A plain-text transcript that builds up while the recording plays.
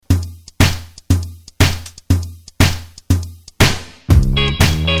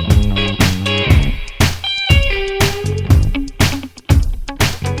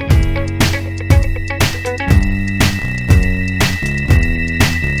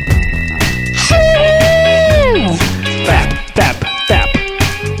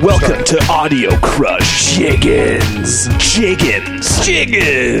Audiocrush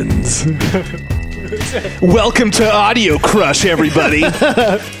chickens. Welcome to Audiocrush, everybody.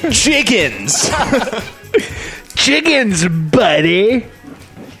 Chickens, buddy.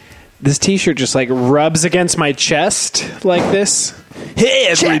 This t-shirt just like rubs against my chest like this. Hey,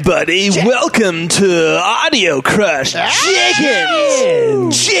 everybody. Welcome to Audiocrush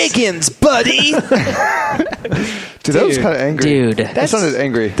chickens, buddy. Dude, that was kind of angry. Dude, That sounded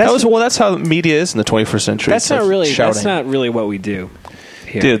angry. That's how media is in the 21st century. That's not really. That's not really what we do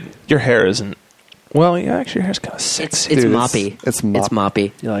here. Dude, your hair isn't. Well, yeah, actually, your hair's kind of sexy. it's Dude, moppy. it's It's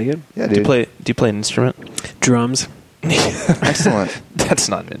moppy. You like it? Yeah, Do dude. you play an instrument? Drums. Excellent. That's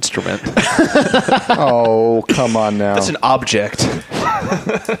not an instrument. Oh, come on now. That's an object.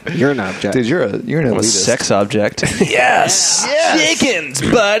 You're an object. Dude, you're an I'm a elitist. sex object. Yes. Chickens,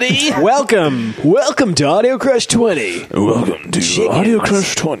 buddy. Welcome to Audiocrush 20. Welcome to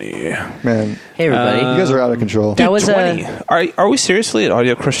Audiocrush 20. Man, Hey, everybody. you guys are out of control. that was 20. Are we seriously at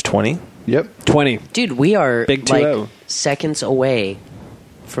Audiocrush 20? Yep. 20. dude. We are Big like 2-0. seconds away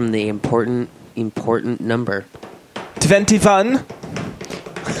from the important number. 21.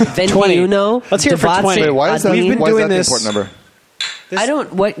 21. Let's hear it for 20. Wait, why is that, We've been why is doing that this- the important number? I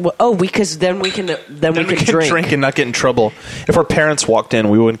don't. What? Because then we can. Then we We can can drink. drink and not get in trouble. If our parents walked in,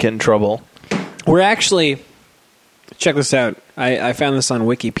 we wouldn't get in trouble. We're actually. Check this out. I found this on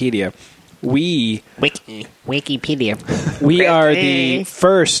Wikipedia. Wikipedia. We are the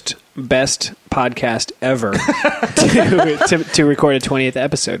first best podcast ever to record a 20th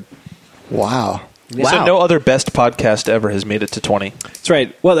episode. Wow. So no other best podcast ever has made it to 20. That's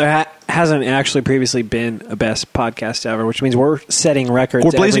right. Well, there hasn't actually previously been a best podcast ever, which means we're setting records.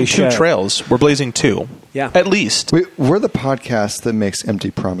 We're blazing every two show. trails. We're blazing two. Yeah. At least. We're the podcast that makes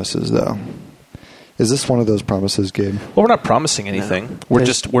empty promises, though. Is this one of those promises, Gabe? Well, we're not promising anything.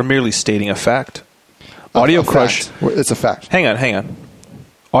 We're merely stating a fact. A Audiocrush. fact. It's a fact. Hang on.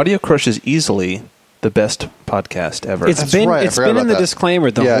 Audiocrush is easily the best podcast ever. It's That's been right, I it's forgot been in about the that.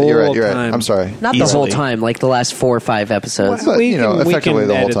 disclaimer the Yeah, whole you're right. You're right. time. I'm sorry. Not the whole Easily. time. Like the last 4 or 5 episodes. But, you know, we effectively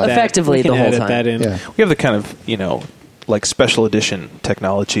the whole edit time. that. Effectively We can the whole edit time. that in. Yeah. we have the kind of, like special edition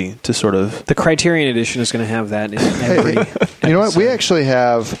technology to sort of... The Criterion Edition is going to have that in every. You know what? We actually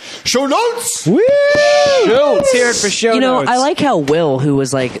have show notes. Woo! Let's hear it for show notes. I like how Will, who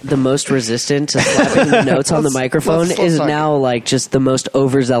was like the most resistant to slapping the notes on the microphone, let's is not- now like just the most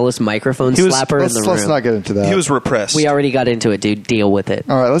overzealous microphone slapper in Let's the room. not get into that. He was repressed. We already got into it, dude. Deal with it.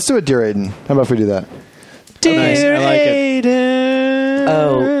 All right, let's do it, Dear Aiden. How about if we do that? Nice. I like it.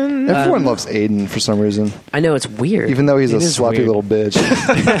 Oh, Everyone loves Aiden for some reason, I know it's weird. even though he's a It is sloppy weird. little bitch.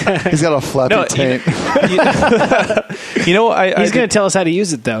 He's got a flappy No, taint. You know, He's going to tell us how to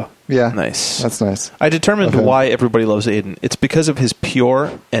use it, though. Yeah, Nice. That's nice. I determined Okay. why everybody loves Aiden. It's because of his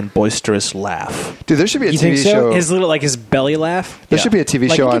pure and boisterous laugh. Dude, there should be a You TV think so? show. His little, his belly laugh. There Yeah. should be a TV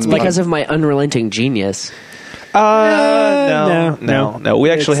Like, show it's on. because of my unrelenting genius. No. We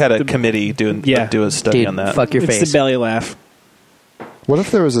actually It's had a the- committee do a study Dude, on that. fuck your It's face. the belly laugh. What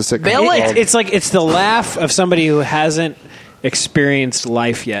if there was a sitcom? Belly! called- It's like it's the laugh of somebody who hasn't experienced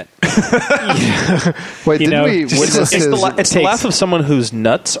life yet. Wait, you didn't know, we just- witness It's his? the laugh of someone whose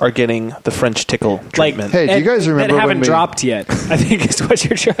nuts are getting the French tickle treatment. Hey, do you guys remember that when haven't we- dropped yet? I think is what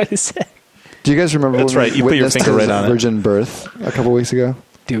you're trying to say, Do you guys remember That's when right, we you put your witnessed finger his right on it. virgin birth a couple weeks ago?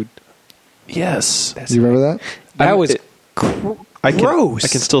 dude. yes. Do you remember that? That was I can gross.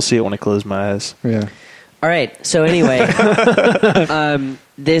 still see it when I close my eyes. Yeah. All right. So anyway,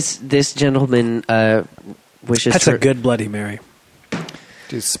 this gentleman wishes That's for a good Bloody Mary.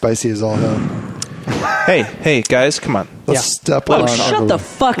 Dude, spicy as all hell. Hey, guys, come on. Let's step Let on. him Shut the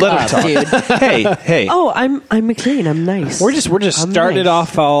fuck Let him up, talk. dude. Hey. Oh, I'm clean. I'm nice. We're just I'm started nice.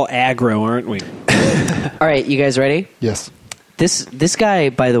 off all aggro, aren't we? All right, you guys ready? Yes. This guy,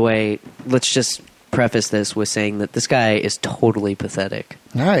 by the way, let's just preface this with saying that this guy is totally pathetic.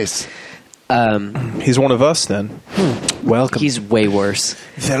 Nice. He's one of us then. Welcome. He's way worse.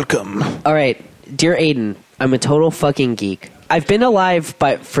 Welcome. All right, dear Aiden, I'm a total fucking geek. I've been alive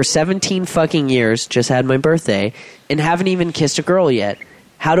for 17 fucking years, just had my birthday, and haven't even kissed a girl yet.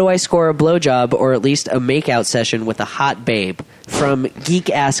 How do I score a blowjob or at least a makeout session with a hot babe? From Geek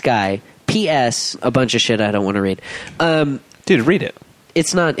Ass Guy. P.S. A bunch of shit I don't want to read. Dude, read it.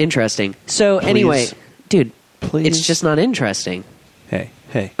 It's not interesting. So anyway, dude, Please. it's just not interesting. Hey.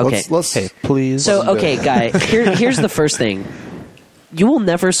 Okay. Let's Hey, please. So, okay, guy, here's the first thing. You will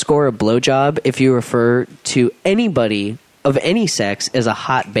never score a blowjob if you refer to anybody of any sex as a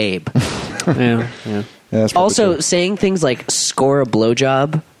hot babe. yeah. Yeah, that's probably Also, true. saying things like score a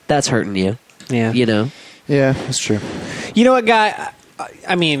blowjob, that's hurting you. Yeah. You know? Yeah, that's true. You know what, guy?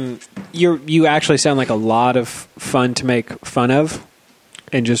 I mean, you actually sound like a lot of fun to make fun of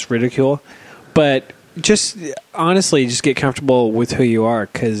and just ridicule, but just honestly, just get comfortable with who you are,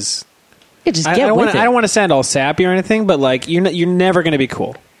 because Yeah, just I get don't with want it. I don't want to sound all sappy or anything, but like you're never going to be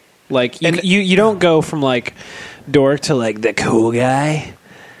cool. Like you don't go from like dork to like the cool guy.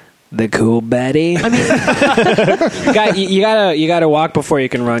 The cool Betty. I mean, you gotta walk before you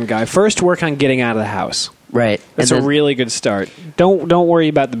can run, guy. First, work on getting out of the house. Right. That's a really good start. Don't worry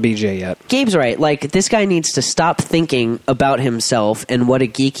about the BJ yet. Gabe's right. Like, this guy needs to stop thinking about himself and what a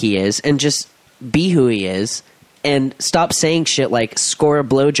geek he is, and just be who he is, and stop saying shit like score a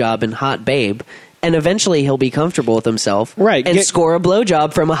blowjob and hot babe. And eventually he'll be comfortable with himself, Right, And score a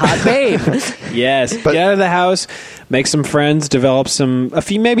blowjob from a hot babe. Yes, get out of the house, make some friends, develop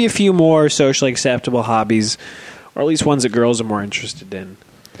maybe a few more socially acceptable hobbies, or at least ones that girls are more interested in.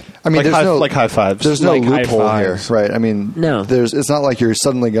 I mean, like high fives. There's no Like high loophole here, fives. right? I mean, No. It's not like you're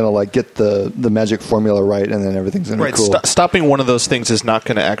suddenly going to like get the magic formula right, and then everything's going to be Right, cool. stopping one of those things is not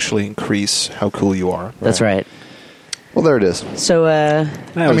going to actually increase how cool you are. That's right. Well, there it is. So,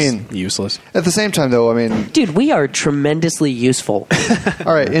 That was mean- useless. At the same time, though, I mean, dude, we are tremendously useful.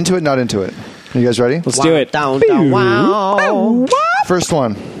 all right, into it, not into it. Are you guys ready? Let's do it. Down, down, wow. First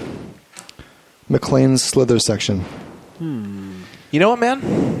one. McLean's Slither section. You know what,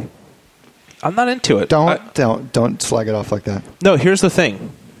 man? I'm not into it. Don't slag it off like that. No, here's the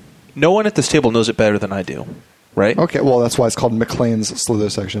thing. No one at this table knows it better than I do, right? Okay, well, that's why it's called McLean's Slither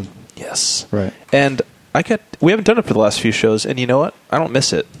section. Yes. Right. And we haven't done it for the last few shows, and you know what? I don't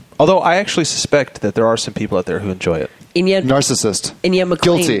miss it. Although I actually suspect that there are some people out there who enjoy it. And yet, Narcissist. McLean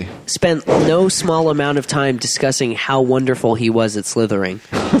Guilty. spent no small amount of time discussing how wonderful he was at slithering.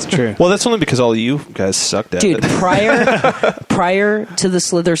 That's true. Well, that's only because all of you guys sucked at Dude, it. prior to the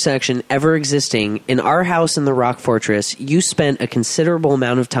slither section ever existing, in our house in the Rock Fortress, you spent a considerable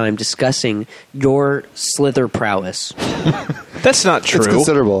amount of time discussing your slither prowess. That's not true. It's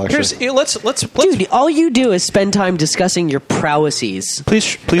considerable, actually. Let's Dude, all you do is spend time discussing your prowesses.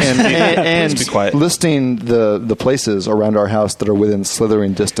 please And be quiet. listing the places around our house that are within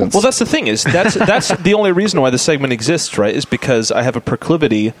slithering distance. Well, that's the thing is that's the only reason why this segment exists, right? Is because I have a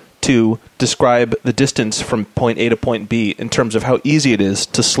proclivity to describe the distance from point A to point B in terms of how easy it is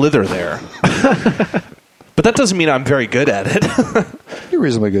to slither there. But that doesn't mean I'm very good at it. You're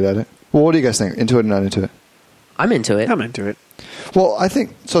reasonably good at it. Well, what do you guys think? Into it or not into it? I'm into it. I'm into it. Well, I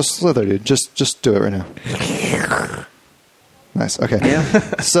think so. Slither, dude. Just do it right now. Nice. Okay. Yeah.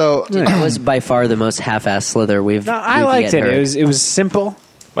 So That was by far the most half-assed slither we've I we've liked yet it. heard. It was simple.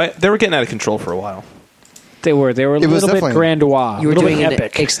 They were getting out of control for a while. They were a It was little bit definitely- grandiose. You were a little doing bit an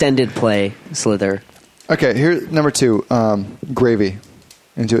epic. extended play slither. okay, here number 2. Gravy.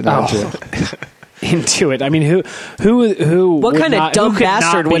 Into it, not into it. Into it. I mean, who? What would kind of not- dumb who could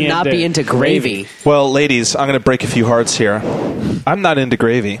bastard would not be into gravy? Well, ladies, I'm going to break a few hearts here. I'm not into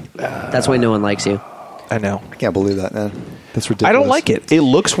gravy. That's why no one likes you. I know. I can't believe that, man. That's ridiculous. I don't like it. It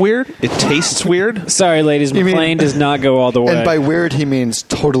looks weird. It tastes weird. Sorry, ladies. You mean- McLean does not go all the way. And by weird, he means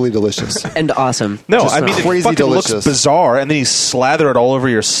totally delicious. And awesome. No, Just I mean, it crazy fucking delicious. looks bizarre, and then you slather it all over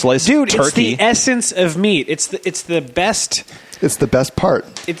your sliced dude, turkey. it's the essence of meat. It's the best. It's the best part.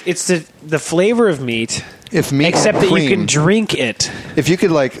 It's the flavor of meat. If meat Except and that cream, you can drink it. if you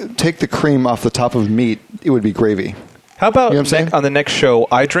could like take the cream off the top of meat, it would be gravy. How about You know what I'm saying? on the next show,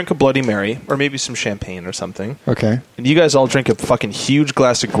 I drink a Bloody Mary, or maybe some champagne or something, Okay. and you guys all drink a fucking huge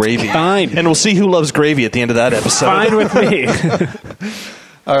glass of gravy. Fine. And we'll see who loves gravy at the end of that episode. Fine with me.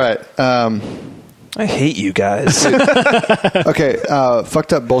 All right. I hate you guys. Okay.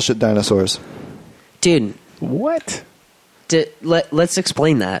 Fucked up bullshit dinosaurs. Dude, What? let's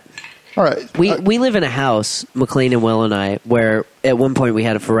explain that. All right. We live in a house, McLean and Will and I, where at one point we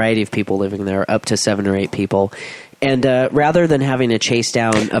had a variety of people living there, up to 7 or 8 people. And rather than having to chase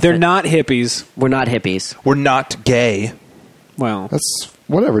down... They're not hippies. We're not hippies, We're not gay, Well, That's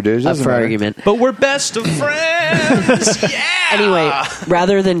whatever, dude. It up doesn't for matter. argument. but we're best of friends. Yeah. Anyway,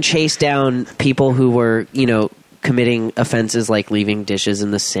 rather than chase down people who were, committing offenses like leaving dishes in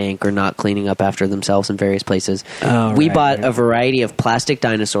the sink or not cleaning up after themselves in various places, we bought a variety of plastic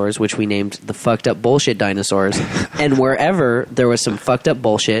dinosaurs, which we named the fucked up bullshit dinosaurs. And wherever there was some fucked up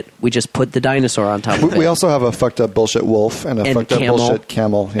bullshit, we just put the dinosaur on top of it. We also have a fucked up bullshit wolf and a And fucked camel. up bullshit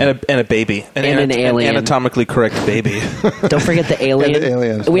camel. Yeah. And a baby. And an alien. anatomically correct baby. Don't forget the alien. And the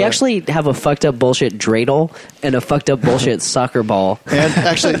aliens, We right. actually have a fucked up bullshit dreidel and a fucked up bullshit soccer ball. And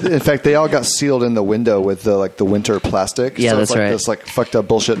actually, in fact, they all got sealed in the window with the winter plastic. Yeah, so that's it's like right. This fucked up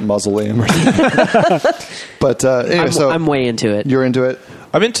bullshit mausoleum. Or something. But anyway, I'm way into it. you're into it.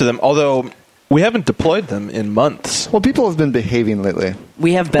 I'm into them, although We haven't deployed them in months. Well, people have been behaving lately.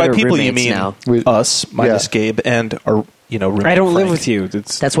 We have better By people, roommates you mean now. us minus Yeah. Gabe and our roommate I don't live Frank. with you.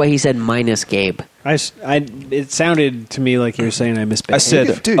 That's why he said minus Gabe. It sounded to me like you were saying I misbehaved. I said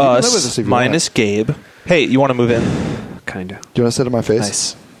Dude, you can live with us us if you minus Gabe. Hey, you want to move in? Kind of. Do you want to sit in my face?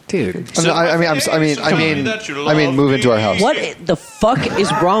 Nice. Dude. I mean, move into our house. What the fuck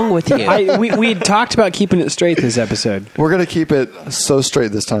is wrong with you? We had talked about keeping it straight this episode. We're gonna keep it so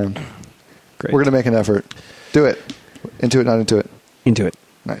straight this time. Great. We're gonna make an effort. Do it. Into it, not into it. Into it.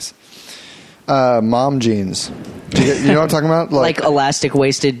 Nice. Mom jeans. You know what I'm talking about? Like elastic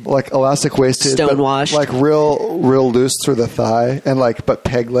waisted. Like elastic waisted, Stonewashed. like real loose through the thigh, and but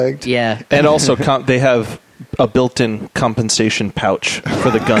peg legged. Yeah. And also, they have a built-in compensation pouch for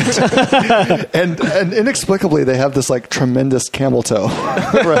the guns. and inexplicably they have this tremendous camel toe.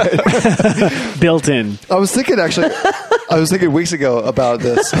 Right. Built in. I was thinking weeks ago about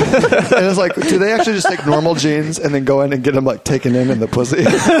this, and it's like, do they actually just take normal jeans and then go in and get them taken in the pussy?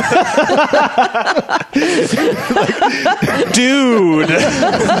 Dude,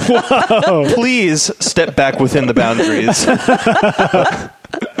 whoa! Please step back within the boundaries.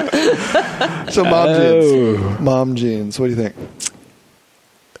 So mom jeans. What do you think?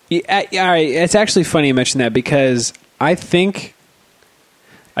 Yeah, all right. It's actually funny you mention that because I think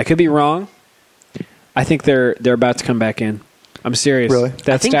I could be wrong. I think they're about to come back in. I'm serious. Really?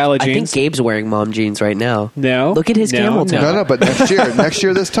 That style of jeans. I think Gabe's wearing mom jeans right now. No. Look at his camel toe. No, but next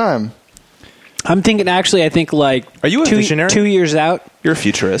year this time. I'm thinking. Actually, I think Are you a visionary? 2 years out. You're a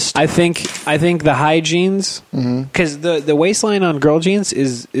futurist. I think the high jeans because the waistline on girl jeans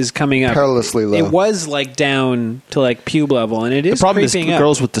is coming up Perilously low. It was down to pube level, and it is the problem is creeping up.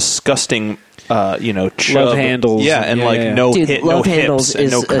 girls with disgusting, chub Love handles. Yeah, and Yeah. no Dude, hit, love no handles hips, and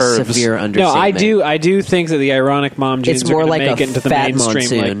is no a curves. severe No, understatement. I do think that the ironic mom jeans It's are more going to like make a it into the fat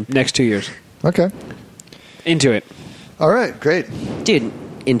mainstream monsoon. next 2 years. Okay. Into it. All right. Great. Dude,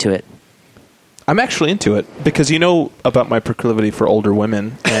 into it. I'm actually into it because you know about my proclivity for older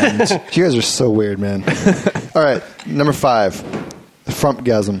women, and You guys are so weird, man. All right. Number 5. The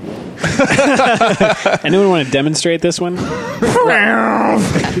frumpgasm. Anyone want to demonstrate this one? Yeah,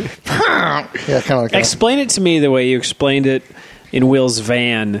 kind of like that. Explain it to me the way you explained it in Will's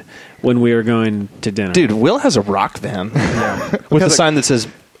van when we were going to dinner. dude, Will has a rock van with a sign that says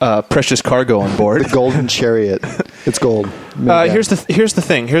 "Precious Cargo" on board. The golden chariot. It's gold. Here's the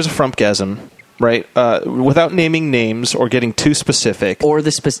thing. Here's a frumpgasm, right? Without naming names or getting too specific, Or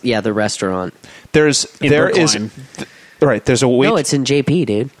the restaurant. there Brookline. is right. There's a wait. No, it's in JP,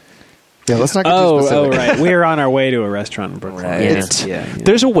 dude. Yeah, let's not get too specific. Oh, right. We're on our way to a restaurant in Brooklyn. Right. Yeah.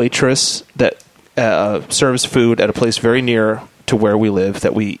 There's a waitress that serves food at a place very near to where we live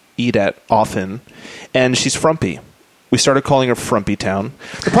that we eat at often, and she's frumpy. We started calling her Frumpy Town.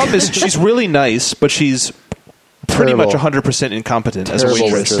 The problem is she's really nice, but she's pretty Terrible. much 100% incompetent as a Terrible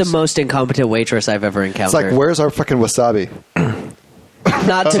waitress. She's the most incompetent waitress I've ever It's encountered. like, where's our fucking wasabi?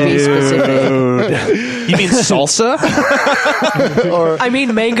 Not to be specific. You mean salsa? I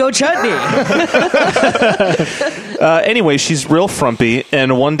mean mango chutney. Anyway, she's real frumpy,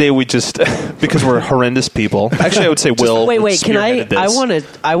 and one day we just because we're horrendous people. Actually, I would say Will. Wait, can I? spearheaded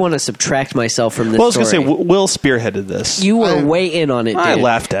this. I want to subtract myself from this. Well, I was going to say story. Will spearheaded this. You were I- way in on it. Dude. I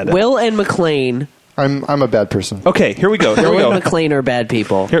laughed at it. Will and McLean. I'm a bad person. Okay, here we go. Here we Will go. and McLean are bad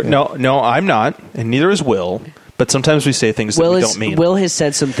people. Here, no, I'm not, and neither is Will. But sometimes we say things that we don't mean. Will has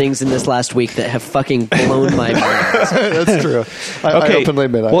said some things in this last week that have fucking blown my mind. That's true. I openly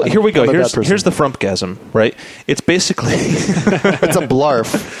admit. Well, here we go. I'm a bad person. Here's the frumpgasm, right? It's basically It's a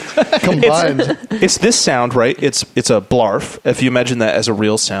blarf combined. it's this sound, right? It's a blarf. If you imagine that as a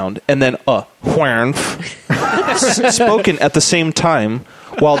real sound, and then a wharnf spoken at the same time.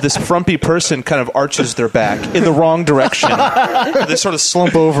 While this frumpy person kind of arches their back in the wrong direction, they sort of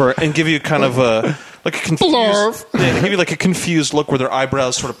slump over and give you kind of a confused. They give you like a confused look where their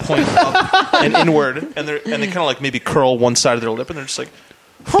eyebrows sort of point up and inward, and they kind of like maybe curl one side of their lip, and they're just like,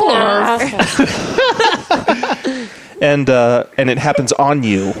 and it happens on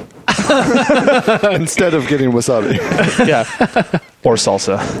you, Instead of getting wasabi yeah, or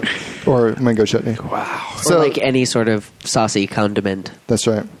salsa. or mango chutney. Or So like any sort of saucy condiment. that's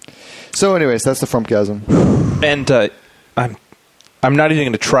right. So, anyways, that's the frumpgasm. And I'm not even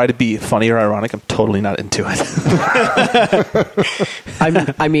going to try to be funny or ironic. I'm totally not into it.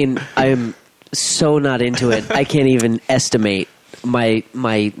 I am so not into it. I can't even estimate my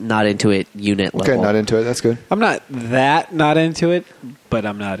not into it unit level. Okay, not into it. That's good. I'm not that not into it, but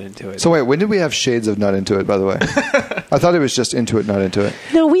I'm not into it. So wait, when did we have shades of not into it? By the way, I thought it was just into it, not into it.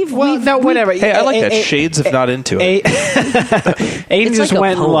 No, we've whatever. Hey, I like that. Shades of not into it. Aiden It's just like a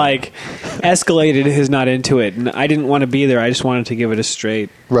went and poem. like escalated his not into it, and I didn't want to be there. I just wanted to give it a straight.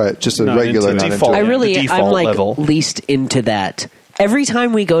 Right, just a Not regular into it. not Default. into I it. really, The I'm default like level. least into that. Every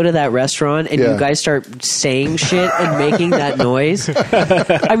time we go to that restaurant and Yeah. you guys start saying shit and making that noise,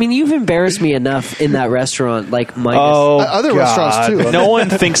 I mean, you've embarrassed me enough in that restaurant. Like, minus, Other restaurants, too. No one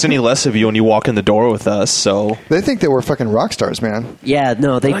thinks any less of you when you walk in the door with us. So They think they were fucking rock stars, man. yeah,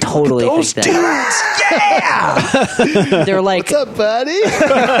 no, they totally think that. yeah. They're like, What's up,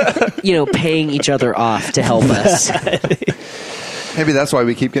 buddy? paying each other off to help us. Maybe that's why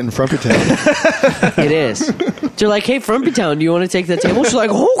we keep getting Frumpy Town. It is. They're like, hey, Frumpy Town, do you want to take the table? She's like,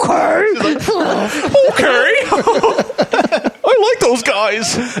 okay. Okay. I like those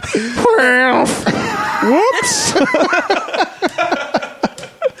guys. Whoops.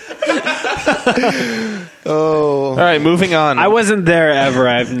 Oh. All right, moving on. I wasn't there ever.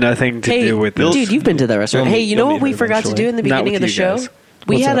 I have nothing to Hey, do with this. dude, you've been to that restaurant. You'll- Hey, you you'll know meet what we her forgot to eventually. do in the Not beginning of with the you show? guys.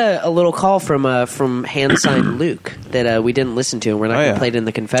 We What's had a little call from hand sign Luke that we didn't listen to, and we're not Oh, going to yeah. play it in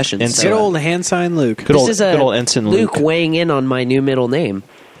the confessions. And So, Good old hand sign Luke. Good old, this is good old Ensign Luke Luke. weighing in on my new middle name.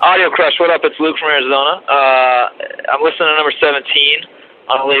 Audiocrush, what up? It's Luke from Arizona. I'm listening to number 17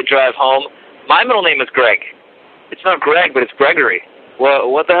 on a late drive home. My middle name is Greg. It's not Greg, but it's Gregory.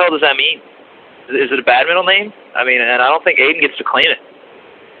 What the hell does that mean? Is it a bad middle name? I mean, and I don't think Aiden gets to claim it.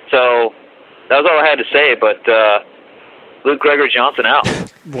 So that was all I had to say, but Luke Gregory Johnson out.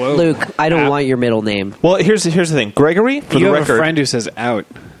 Whoa. Luke, I don't want your middle name. Well, here's the thing. Gregory, for You the have record. a friend who says out.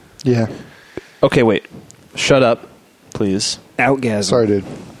 Yeah. Okay, wait. Shut up, please. Outgasm. Sorry, dude.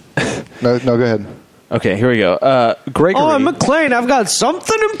 No, go ahead. Okay, here we go. Gregory. Oh, McLean, I've got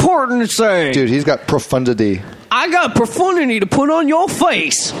something important to say. Dude, he's got profundity. I got profundity to put on your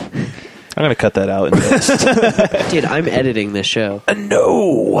face. I'm going to cut that out in this. Dude, I'm editing this show.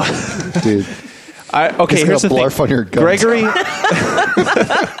 No. Dude. Okay, He's here's the gonna thing. blarf on your guns. Gregory.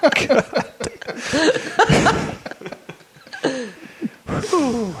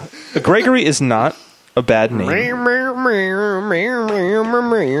 Gregory is not a bad name.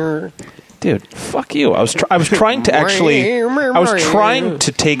 Dude, fuck you. I was trying to actually. I was trying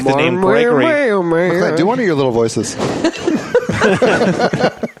to take the name Gregory. McLean, do one of your little voices.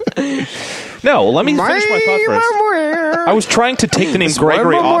 No, let me finish my thought first. I was trying to take the name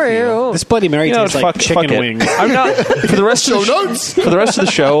Gregory off you. This Bloody Mary You know, tastes like fuck chicken it. wings. I'm not for the rest of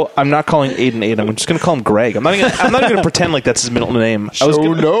the show. I'm not calling Aiden. I'm just going to call him Greg. I'm not going to pretend like that's his middle name. I was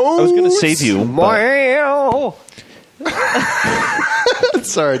going to save you. But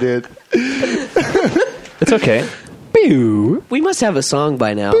Sorry, dude. it's okay. We must have a song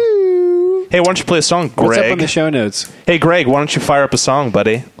by now. Hey, why don't you play a song, Greg? What's up on the show notes? Hey, Greg, why don't you fire up a song,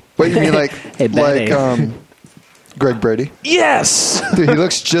 buddy? Wait, you mean like Betty. Greg Brady? Yes. Dude, he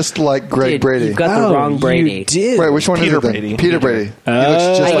looks just like Greg Dude, Brady. you've got the wrong Brady. You did. Wait, which one Peter is it then? Brady. Peter Brady. He looks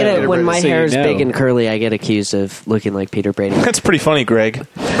just I like get Peter it when Brady. my So you hair is know. big and curly. I get accused of looking like Peter Brady. That's pretty funny, Greg.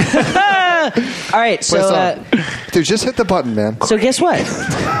 All right, Play a so song. Dude, just hit the button, man. so guess what?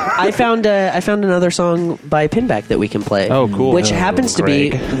 I found another song by Pinback that we can play. Oh, cool. Which happens to be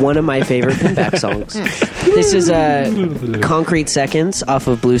Greg. one of my favorite Pinback songs. This is Concrete Seconds off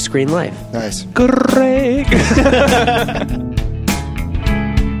of Blue Screen Life. Nice. Greg.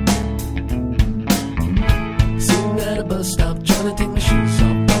 Sitting at a bus stop, trying to take my shoes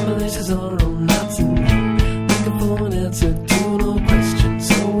off. My laces are all knots in me. Looking for an answer to no question.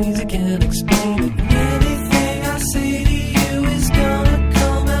 So easy, can't explain it. Anything I say to you is gonna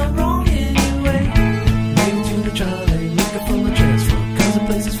come out wrong anyway. Maybe to the trolley, looking for a transfer. 'Cause the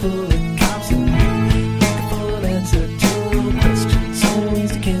place is full of cops and me. Looking for an answer to no question. So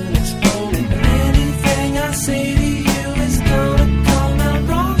easy, can't explain it. Anything I say to you is gonna come out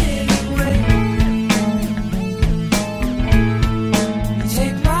wrong anyway.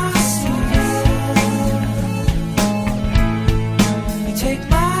 Take my seat. You take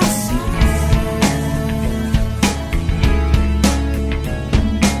my seat.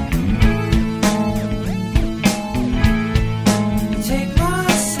 You take my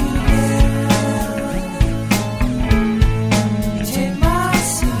seat.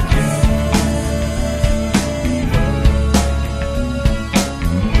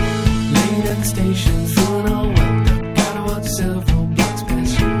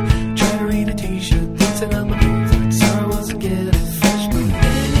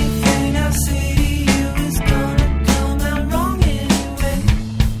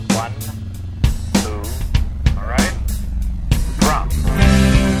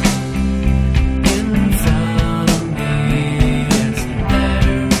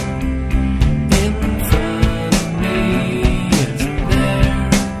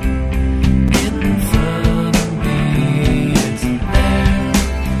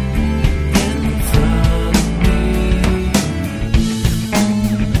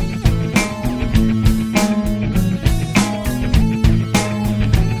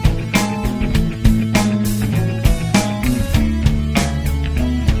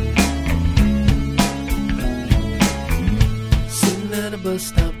 bus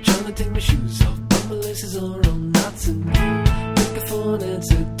stop trying to take my shoes off. But my laces are all knots and looking for an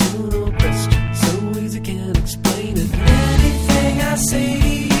answer to no question. So easy, can't explain it. Anything I say to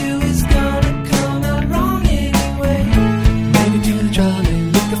you is gonna come out wrong anyway. Maybe to the trolley,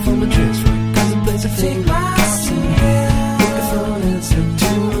 looking for my transfer, cause the place I take my seat. Looking for an answer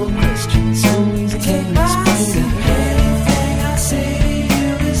to no question. So easy, can't explain it. Anything I say to you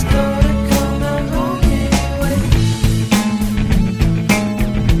is gonna come out wrong anyway.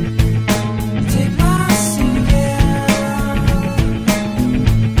 Take my seat, yeah.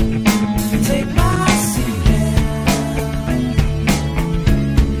 Take my seat,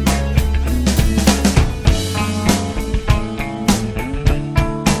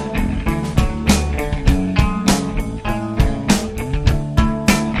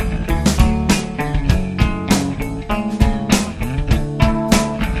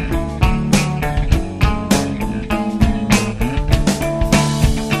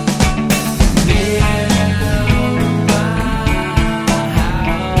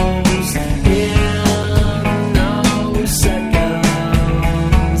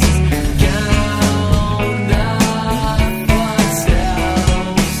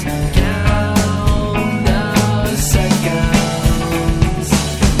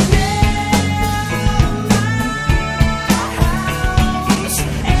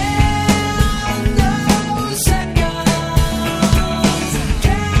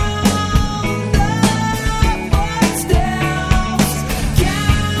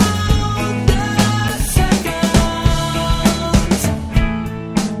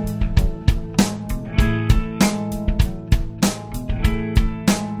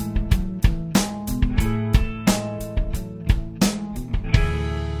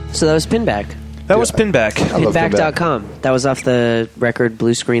 So that was Pinback. That was Pinback. I love Pinback. Pinback.com. That was off the record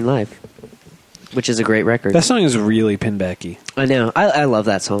Blue Screen Live, which is a great record. That song is really pinbacky. I know. I love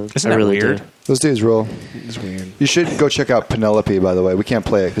that song. Isn't I that really weird? do. Those dudes roll. It's weird. You should go check out Penelope, by the way. We can't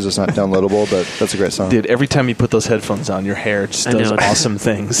play it because it's not downloadable, but that's a great song. Dude, every time you put those headphones on, your hair just I does know. awesome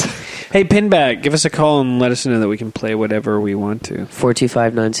things. Hey, Pinback, give us a call and let us know that we can play whatever we want to.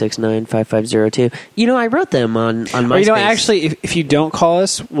 425-969-5502. You know, I wrote them on MySpace. Or, you know, actually, if you don't call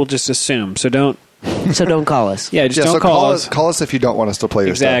us, we'll just assume. So don't. So don't call us. Yeah, just Yeah, don't so call us. Call us if you don't want us to play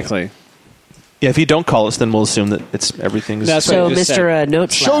your stuff. Exactly. Yeah, if you don't call us, then we'll assume that everything's That's So, what I just Mr. said.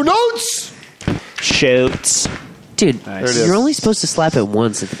 Note Show Slap. notes! shouts. Dude, Nice. There it is. you're only supposed to slap it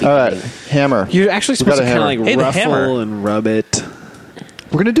once at the All beginning. right, hammer. You're actually We supposed got to a kind of hammer. like Hey, the ruffle hammer. and rub it.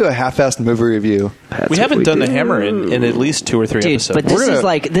 We're going to do a half-assed movie review. We haven't done the hammer in at least 2 or 3 Dude, episodes. but this We're gonna- is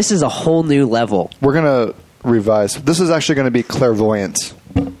like, this is a whole new level. We're going to revise. This is actually going to be clairvoyance.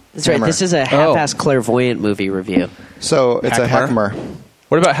 That's right. Hammer. This is a half-assed clairvoyant movie review. So it's a Hackmer? hackmer.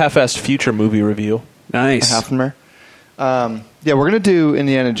 What about half-assed future movie review? Nice. Hackmer. Yeah, we're going to do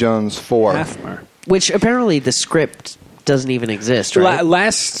Indiana Jones 4. Halfmer. Which apparently the script doesn't even exist, right?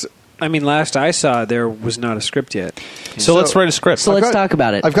 Last I saw, there was not a script yet. So let's write a script. So let's talk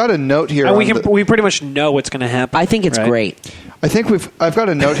about it. I've got a note here. And on the- we pretty much know what's going to happen. I think it's right? great. I think I've got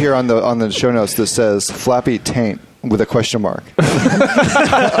a note here on the show notes that says flappy taint with a question mark.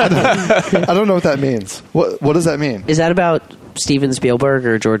 I don't know what that means. What does that mean? Is that about Steven Spielberg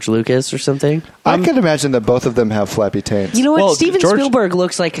or George Lucas or something? I can imagine that both of them have flappy taints. You know what? Well, Steven George- Spielberg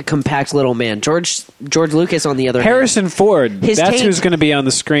looks like a compact little man. George Lucas, on the other hand, Harrison Ford. His That's taint- who's going to be on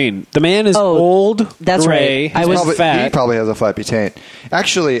the screen. The man is Oh, old, that's gray, right. I was he fat. probably has a flappy taint.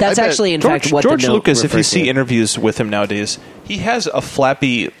 Actually, that's I bet- actually in fact what George the note Lucas, if you refers see to. interviews with him nowadays, he has a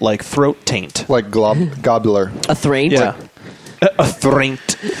flappy like throat taint. like gobbler. a thraint. Yeah, a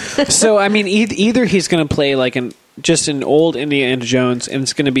thraint. So I mean, either he's going to play like an old Indiana Jones, and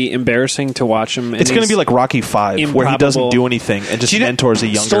it's going to be embarrassing to watch him. And It's going to he's be like Rocky 5, where he doesn't improbable. do anything and just mentors a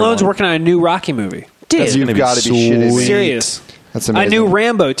younger Stallone's one. working on a new Rocky movie. That's Dude, gonna You've be got to be shitting me. Serious. That's A amazing. new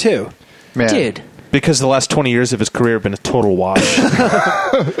Rambo too. Man. dude. Because the last 20 years of his career have been a total wash.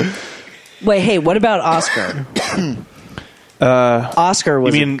 Wait, hey, what about Oscar? Oscar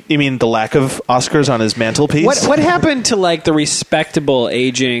was you mean the lack of Oscars on his mantelpiece? What happened to like the respectable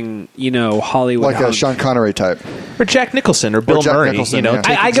aging, Hollywood? Like a hunk? Sean Connery type. Or Jack Nicholson or Bill Jack Murray? Nicholson, You know, yeah.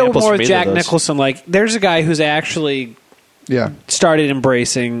 take I go examples more from with either Jack of those. Nicholson. Like, there's a guy who's actually Yeah. started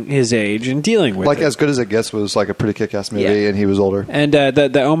embracing his age and dealing with Like it. As Good as It Gets was like a pretty kick-ass movie, Yeah. and he was older. And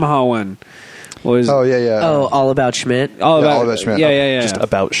the Omaha one was Oh, yeah. All About Schmidt. all Yeah, about All About Schmidt. Yeah. Just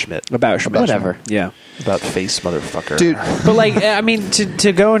about Schmidt. about Schmidt. Whatever. Yeah. About face motherfucker. Dude, But like, I mean,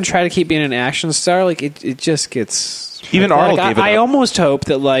 to go and try to keep being an action star, like it just gets Even Arnold Like, gave it I up. almost hope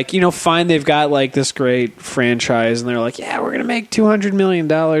that, like, fine, they've got like this great franchise, and they're like, yeah, we're gonna make $200 million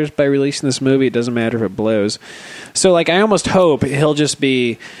by releasing this movie. It doesn't matter if it blows. So, like, I almost hope he'll just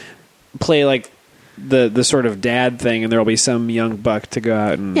play like the sort of dad thing, and there'll be some young buck to go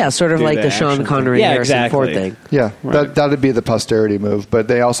out and sort of do like the Sean action Connery, thing. Yeah, Harrison exactly. Ford thing. Yeah, Right. that'd be the posterity move, but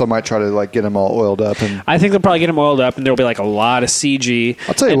they also might try to like get him all oiled up. And I think they'll probably get him oiled up, and there'll be like a lot of CG.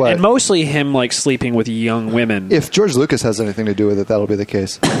 I'll tell you and, what. and mostly him like sleeping with young women. if George Lucas has anything to do with it, that'll be the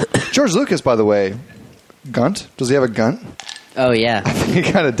case. George Lucas, by the way, Gunt? Does he have a Gunt? Oh yeah, He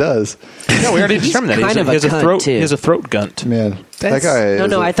kind of does. No, we already He's determined that. kind of He has a a cunt, throat. too. He has a throat gunt. Man, that That's- guy.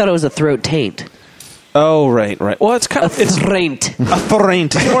 no, I thought it was a throat taint. Oh, right. Well, it's kind A of it's thraint. a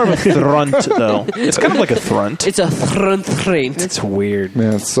thrunt. It's more of a thrunt, though. It's kind of like a thrunt. It's a thraint. It's weird.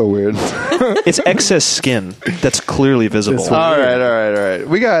 Man, it's so weird. It's excess skin that's clearly visible. all right.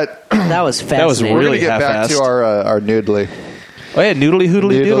 We got. That was fascinating. That was We're gonna really get back to half-assed. our noodly. Oh yeah, noodly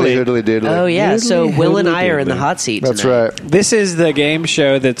hoodly doodly. doodly. Oh yeah, so Noodly, Will and hoodly, I are in the doodly. hot seat That's tonight. right. This is the game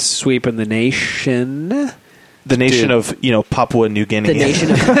show that's sweeping the nation. The nation Dude. of Papua New Guinea. The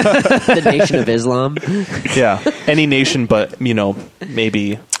nation of the nation of Islam. Yeah, any nation, but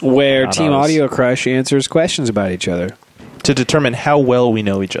maybe Where Not Team ours. Audio Crush answers questions about each other. to determine how well we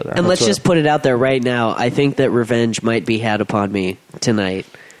know each other. And let's just put it out there right now. I think that revenge might be had upon me tonight.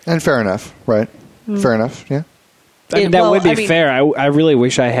 And fair enough, right? Fair enough. Yeah. I mean, It- that well, would be I mean- fair. I really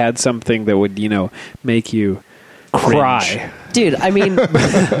wish I had something that would, make you cry. Dude, I mean,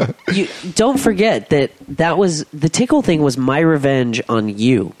 you don't forget that was the tickle thing was my revenge on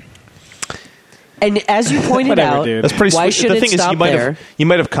you. And as you pointed Whatever, out, dude. That's pretty why sweet. should The it thing is, stop there? you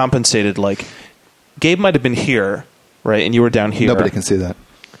might have compensated. Like, Gabe might have been here, right, and you were down here. Nobody can see that.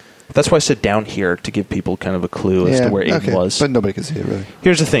 That's why I said down here to give people kind of a clue as to where Aiden was. But nobody can see it, really.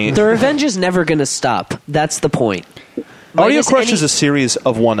 Here's the thing: The revenge is never going to stop. That's the point. Audio Minus Crush any- is a series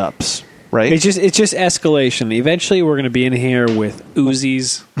of one-ups, right? It's just escalation. Eventually, we're going to be in here with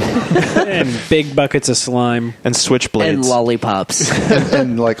Uzis and big buckets of slime. and switchblades. and lollipops.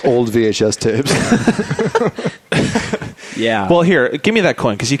 And like old VHS tapes. Yeah. Well, here, give me that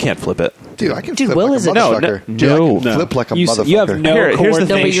coin because you can't flip it. Dude, I can Dude, flip Will like is a it- No, motherfucker. no, Dude, I can no. flip like a you motherfucker. have no Here- here's the coordination.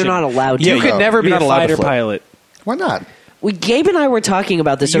 No, but thing. you're not allowed to. Yeah, You could No, never you're be a not allowed to fighter flip. pilot. Why not? Gabe and I were talking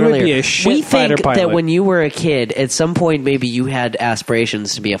about this You would earlier. be a shit We fighter think pilot. that when you were a kid, at some point, maybe you had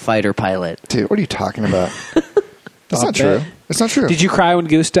aspirations to be a fighter pilot. Dude, what are you talking about? That's I'll not true. bet. It's not true. Did you cry when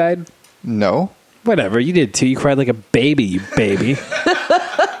Goose died? No. Whatever, you did too. You cried like a baby, you baby.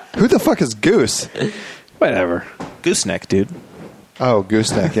 Who the fuck is Goose? Whatever. Gooseneck, dude. Oh,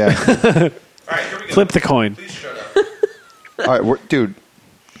 Gooseneck, yeah. Flip the coin. All right, dude,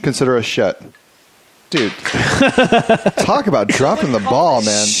 consider us shut. Dude, talk about dropping the ball,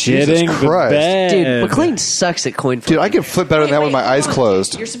 man. Shitting Jesus the Christ. bed. Dude, McLean sucks at coin flipping. Dude, I can flip better than that with my eyes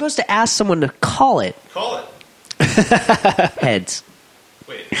closed. You're supposed to ask someone to call it. Call it. Heads.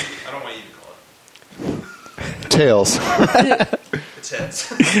 Wait, I don't want you to call it. Tails. It's heads.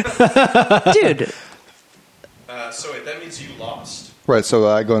 Dude, So wait, that means you lost. Right, so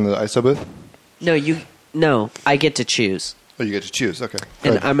I go in the ISO booth? no, I get to choose. Oh, you get to choose. Okay.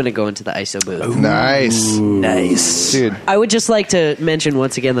 And Good. I'm going to go into the ISO booth. Nice. Nice. Dude, I would just like to mention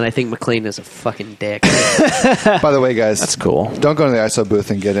once again that I think McLean is a fucking dick. by the way, guys. That's cool. Don't go to the ISO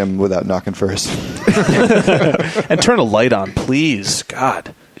booth and get him without knocking first. And turn a light on, please.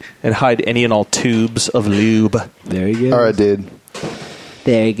 God. And hide any and all tubes of lube. There you go. All right, dude.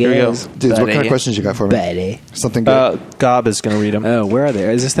 There he Here we go. Dudes, what kind of questions you got for me? Buddy. Something good? Gob is going to read them. Oh, where are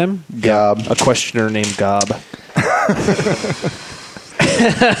they? Is this them? Gob. A questioner named Gob.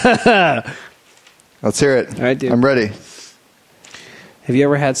 Let's hear it. All right, dude. I'm ready. Have you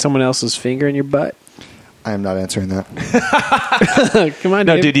ever had someone else's finger in your butt? I am not answering that. Come on,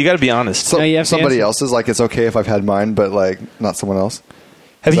 No, Dave. dude, you got to be honest. So, No, you have to somebody answer. else's, like it's okay if I've had mine, but like not someone else.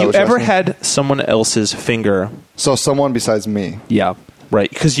 Have Is that you what you're ever asking? had someone else's finger? So someone besides me. Yeah, Right,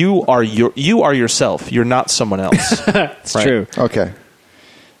 because you are yourself. You're not someone else. it's Right. true. Okay.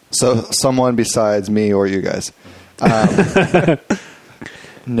 So someone besides me or you guys.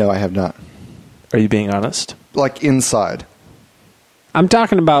 No, I have not. Are you being honest? Like inside. I'm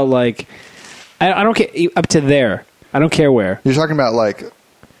talking about like, I don't care up to there. I don't care where. You're talking about like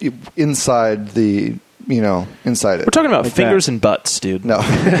inside the, inside it. We're talking about Like fingers that. and butts, dude. No,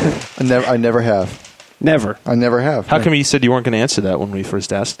 I never have. Never. I never have. How come you said you weren't going to answer that when we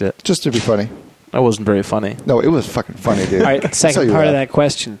first asked it? Just to be funny. That wasn't very funny. No, it was fucking funny, dude. All right, That's how second you part of laugh. that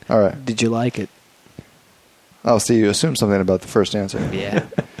question. All right. Did you like it? Oh, see, you assumed something about the first answer. Yeah.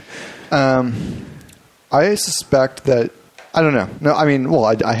 I suspect that I don't know. No, I mean, well,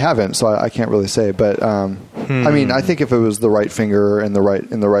 I haven't, so I can't really say. But I mean, I think if it was the right finger and in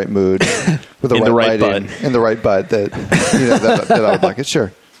the right mood, with the In right the right lighting, in the right butt, that that I would like it.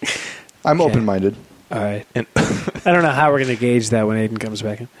 Sure, I'm open-minded. All right. I don't know how we're going to gauge that when Aiden comes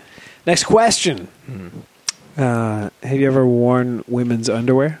back in. Next question. Have you ever worn women's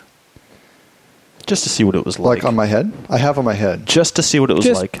underwear? Just to see what it was like. Like on my head? I have on my head. Just to see what it was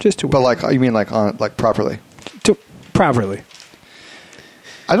like. Just to But like, you mean like on properly? Properly.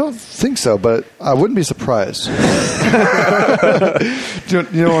 I don't think so, but I wouldn't be surprised. Do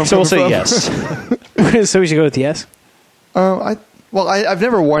you know where I'm So we'll say coming yes. So we should go with yes? I've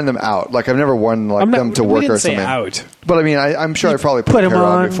never worn them out. Like I've never worn them to we work didn't or say something. out. But I mean, I'm sure I probably put put a 'em pair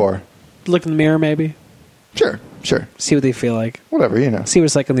on on. before. Look in the mirror, maybe. Sure. See what they feel like. Whatever, you know. See what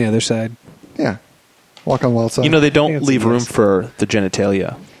it's like on the other side. Yeah. Walk on wild side. You know, they I don't think leave it's a room yes. for the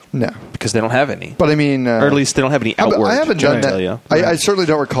genitalia No. because they don't have any. But I mean... or at least they don't have any outward I haven't done genitalia. that. I certainly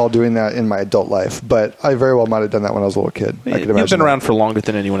don't recall doing that in my adult life, but I very well might have done that when I was a little kid. I could You've imagine been that. around for longer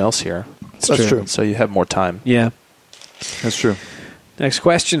than anyone else here. That's true. So you have more time. Yeah. That's true. Next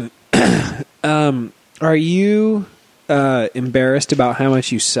question. Are you embarrassed about how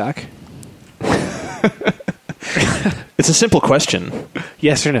much you suck? It's a simple question.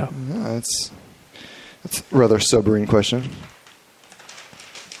 Yes or no? That's a rather sobering question.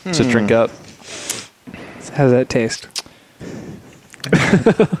 So drink up. How does that taste?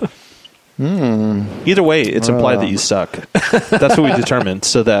 Either way, it's implied that you suck. That's what we determined.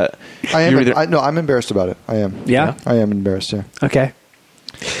 So that I am. you're either- No, I'm embarrassed about it. I am. Yeah? I am embarrassed. Yeah. Okay.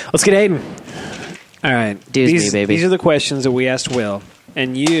 Let's get Aiden. All right. Dues me, baby. These are the questions that we asked Will.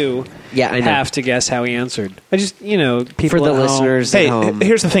 And you Yeah, I know. have to guess how he answered. I just, people For the at home- listeners Hey, at home,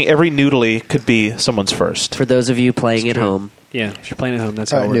 here's the thing. Every noodly could be someone's first. for those of you playing at home, Yeah, if you're playing at home,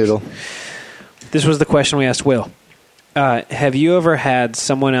 that's how All it right, works. noodle. This was the question we asked Will. Have you ever had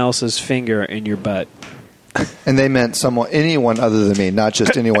someone else's finger in your butt? And they meant anyone other than me, not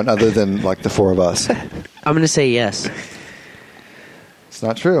just anyone other than like the four of us. I'm going to say yes. It's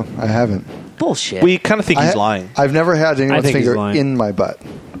not true. I haven't. Bullshit. We kind of think he's lying. I've never had anyone's think he's finger lying. in my butt.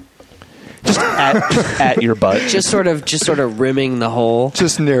 Just at your butt. just sort of rimming the hole.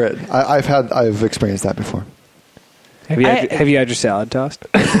 Just near it. I've experienced that before. Have you had your salad tossed?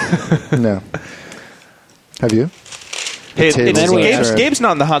 No. Have you? Hey, Tables Gabe's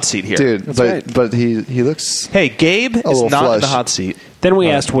not in the hot seat here. Dude, That's but right. but he looks Hey, Gabe is little not in the flush. hot seat. Then we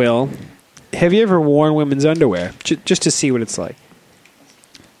asked Will, have you ever worn women's underwear? Just to see what it's like.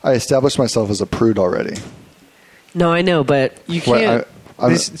 I established myself as a prude already. No, I know, but You What, can't.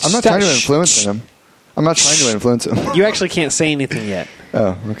 I'm Stop- not trying to influence him. I'm not trying to influence him. You actually can't say anything yet.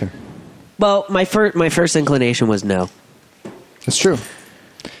 Oh, okay. well, my first inclination was no. It's true.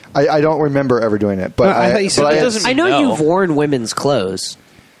 I don't remember ever doing it, but No, I thought you said but that doesn't I know No. you've worn women's clothes.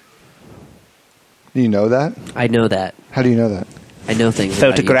 You know that? I know that. How do you know that? I know things. about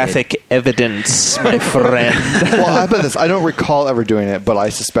you, Dave. Photographic evidence, my friend. Well, I bet this. I don't recall ever doing it, but I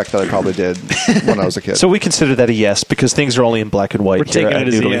suspect that I probably did when I was a kid. So we consider that a yes because things are only in black and white. We're taking it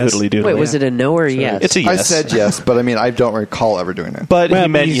as a yes. Wait, was it a no or a yes? It's a yes. I said yes, but I mean I don't recall ever doing it. But Well, he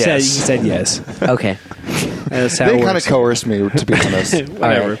meant you yes. said yes. Okay. That's how They it kind of works. coerced me, to be honest.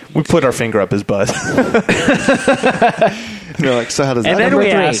 Whatever. We put our finger up his butt. They're like, so how does And that? then Number we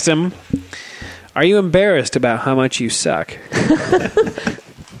 3. asked him, are you embarrassed about how much you suck?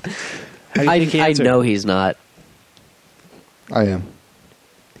 How do you think he I answered? know he's not. I am.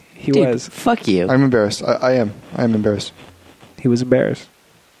 He Dude, was. fuck you. I'm embarrassed. I am. I am embarrassed. He was embarrassed.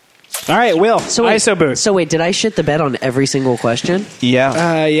 All right, Will. So wait, ISO booth. So wait, did I shit the bed on every single question?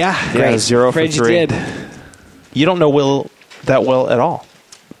 Yeah. Yeah. Yeah, 0 for Afraid 3. you did. You don't know Will that well at all.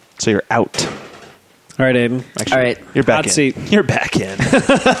 So you're out. All right, Aiden. Actually, All right. You're back Hot in. seat. You're back in.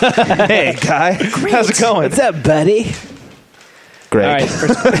 Hey, guy. How's it going? What's up, buddy? Greg. All right.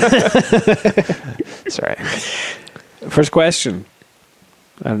 Sorry. First question.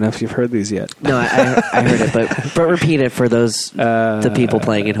 I don't know if you've heard these yet. No, I heard it, but repeat it for those the people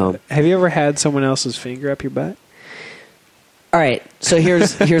playing at home. Have you ever had someone else's finger up your butt? All right, so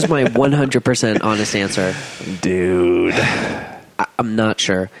here's my 100% honest answer. Dude. I'm not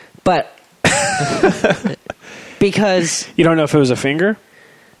sure, but because You don't know if it was a finger?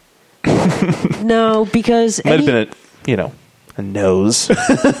 no, because Might have been a nose.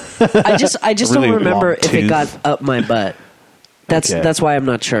 I just really don't remember long if it tooth. got up my butt. Okay. That's why I'm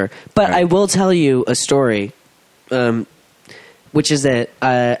not sure. But Right. I will tell you a story, which is that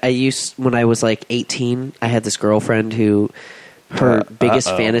I used when I was like 18. I had this girlfriend who her biggest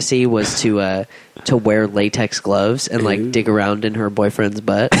fantasy was to wear latex gloves and like dig around in her boyfriend's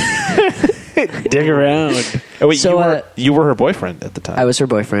butt. Dig around. Oh, wait, So, you were her boyfriend at the time. I was her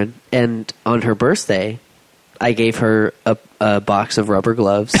boyfriend, and on her birthday, I gave her a box of rubber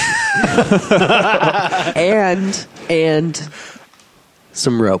gloves and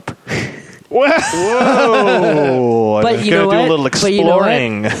some rope. Whoa! But you know do what? a little But you know what?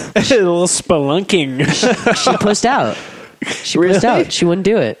 exploring. A little spelunking. She pussed out. She pussed out. She wouldn't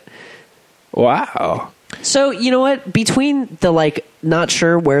do it. Wow. So, you know what? Between the, like, not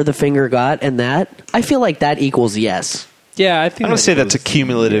sure where the finger got and that, I feel like that equals yes. Yeah, I think I'm going to say that's a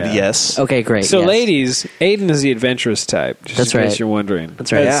cumulative yes. Okay, great. So, yes. ladies, Aiden is the adventurous type. Just That's in case right. you're wondering.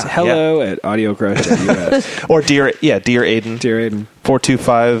 That's right. That's Yeah, hello at audiocrush.us. Or dear Aiden. Dear Aiden.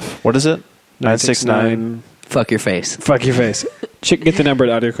 425, what is it? 969. Fuck your face. Fuck your face. Get the number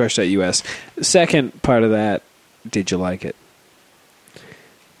at audiocrush.us. Second part of that, did you like it?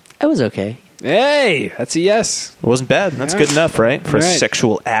 It was okay. Hey, that's a yes. It wasn't bad. That's good enough, right? For a Right.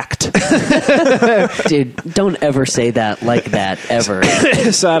 sexual act. Dude, don't ever say that like that, ever.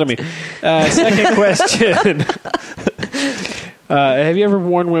 Sodomy. Second question. Have you ever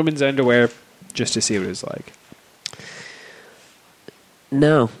worn women's underwear just to see what it was like?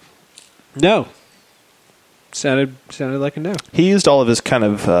 No. No. Sounded like a no. He used all of his kind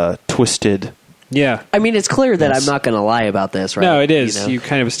of twisted... Yeah. I mean, it's clear that Yes. I'm not going to lie about this, right? No, it is. You You, know?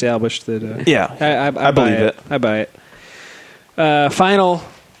 kind of established that. Yeah. I I buy believe it. I buy it. Final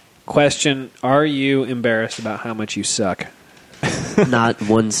question. Are you embarrassed about how much you suck? Not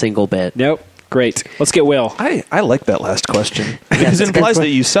one single bit. Nope. Great. Let's get Will. I like that last question. Because it's it good implies for- that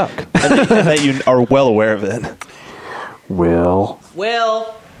you suck. and that you are well aware of it. Will.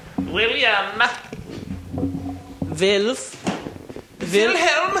 Will. William. Wilf.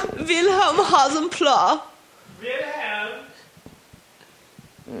 Wilhelm. Wilhelm Hasenpla.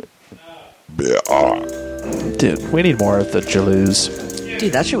 Dude, we need more of the Jaloux.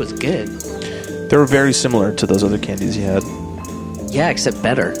 Dude, that shit was good. They were very similar to those other candies you had. Yeah, except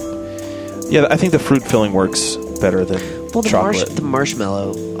better. Yeah, I think the fruit filling works better than Well, the chocolate. the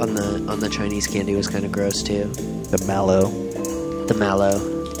marshmallow on the Chinese candy was kind of gross too. The mallow. The mallow,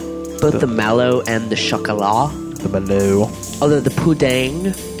 both the mallow and the chocolat. The mallow. Although the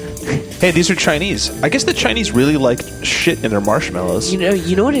pudding, Hey, these are Chinese. I guess the Chinese really like shit in their marshmallows.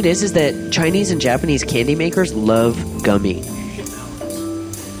 you know what it is that Chinese and Japanese candy makers love gummy.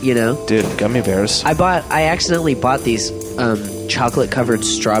 You know, Dude, gummy bears. I accidentally bought these chocolate covered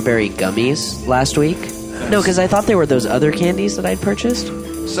strawberry gummies last week. No, because I thought they were those other candies that I'd purchased.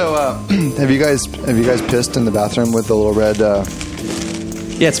 So, have you guys pissed in the bathroom with the little red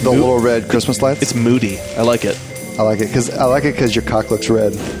Yeah, it's little red Christmas lights? It's moody. I like it. I like it because your cock looks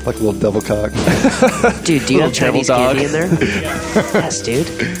red, like a little devil cock. Dude, do you have Little Chinese devil candy in there? Yes, dude.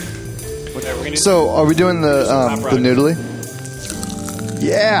 So, are we doing the noodly?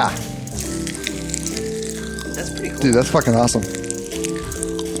 Yeah, That's pretty cool. dude, that's fucking awesome.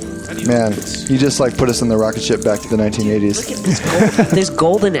 Man, you just like put us in the rocket ship back to the 1980s. Look at this gold. This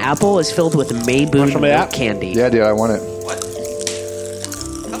golden apple is filled with Mayboon some of that? milk candy. Yeah, dude, I want it.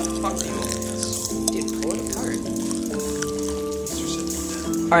 Dude, pull it apart.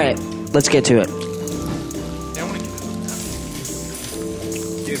 All right, let's get to it.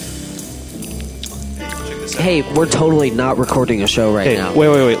 Hey, we're totally not recording a show right Hey, now.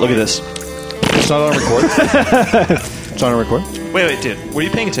 wait. Look at this. It's not on record. It's on record. Wait, dude. Were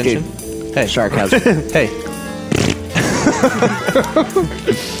you paying attention? Hey. Sarcasm. Hey.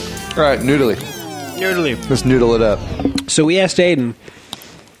 All right, noodly. Let's noodle it up. So we asked Aiden,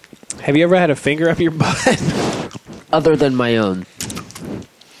 have you ever had a finger up your butt? Other than my own.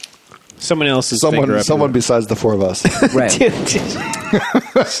 Someone else's finger up Someone your besides the four of us. Right.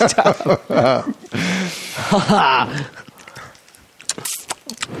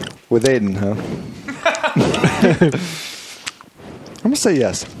 With Aiden, huh? I'm gonna say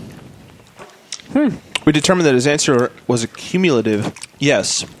yes. We determined that his answer was a cumulative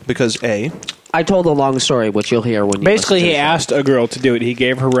yes, because A, I told a long story, which you'll hear when you Basically, listen to he the show. asked a girl to do it. He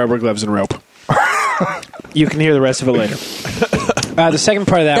gave her rubber gloves and rope. You can hear the rest of it later. The second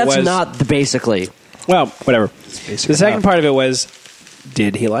part of that That's was... not the basically. Well, whatever. The second part of it was,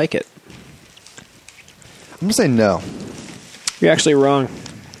 did he like it? I'm gonna say no. You're actually wrong.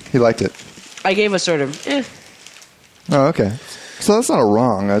 He liked it. I gave a sort of Oh, okay. So that's not a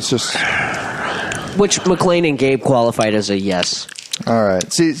wrong. That's just which McLean and Gabe qualified as a yes. all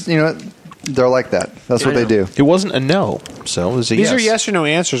right. See, you know what? They're like that. That's what I they know. do. it wasn't a no, so it was a These yes. are yes or no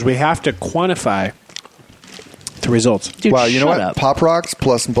answers. We have to quantify the results. Dude, Wow, you know shut what? up. Pop Rocks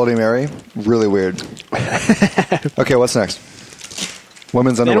plus Bloody Mary, really weird. Okay, what's next?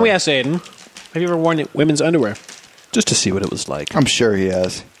 Women's underwear. Then we asked Aiden, have you ever worn women's underwear? Just to see what it was like. I'm sure he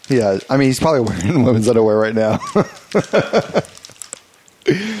has. Yeah, I mean, he's probably wearing women's underwear right now.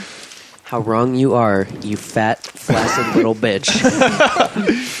 How wrong you are, you fat, flaccid little bitch.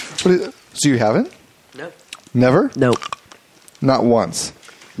 So you haven't? Nope. Never? Nope. Not once.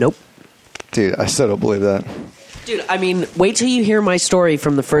 Nope. Dude, I still don't believe that. Dude, I mean, wait till you hear my story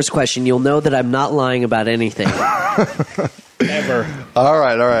from the first question. You'll know that I'm not lying about anything. Ever. All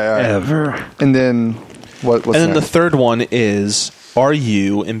right. Ever. And then what's And then the next? third one is, are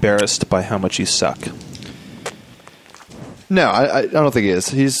you embarrassed by how much you suck? No, I don't think he is.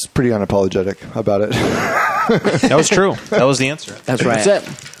 He's pretty unapologetic about it. That was true. That was the answer. That's right. That's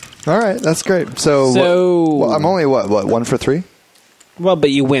it. All right, that's great. So, well, I'm only, what, 1 for 3? Well, but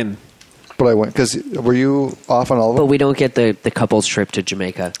you win. But I went, because were you off on all of But them? we don't get the couple's trip to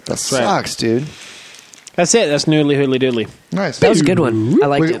Jamaica. That sucks, dude. That's it. That's Noodly Hoodly Doodly. Nice. That was a good one. I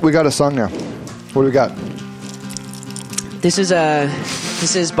liked it. We got a song now. What do we got? This is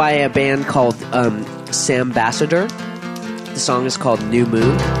by a band called Sambassador. The song is called New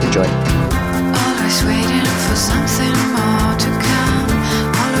Moon. Enjoy. Always waiting for something more to come.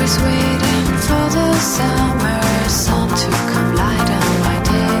 Always waiting for the summer sun to come light on my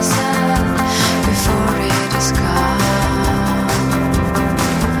days out before it is gone.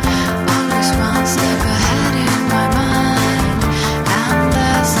 Always one step ahead in my mind, and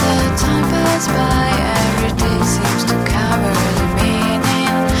as the time passes by, every day seems to cover the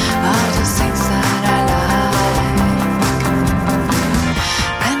meaning of the things that I like.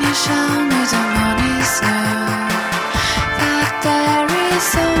 And you show me the morning snow, that there is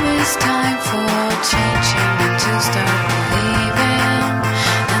always time for changing and to start believing,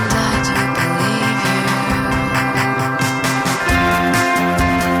 and I do believe you.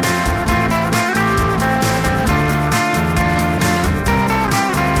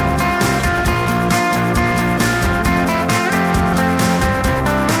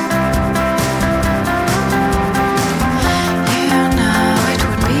 You know it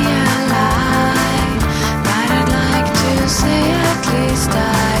would be a lie, but I'd like to say at least I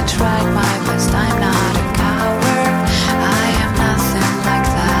tried my best. I'm not a coward, I am nothing like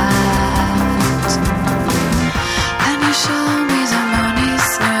that. And you show me the morning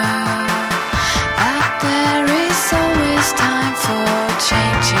snow, that there is always time for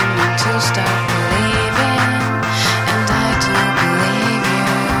changing and to start believing, and I do believe you.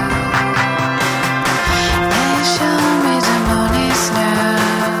 They show me the morning snow.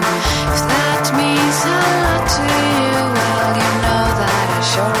 If that means a lot to you, well, you know that I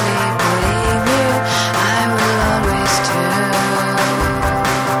surely believe you. I will always do.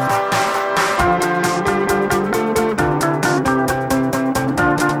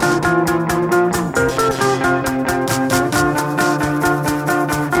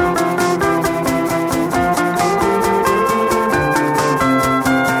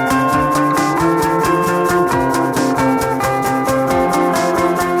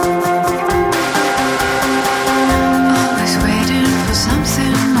 Always waiting for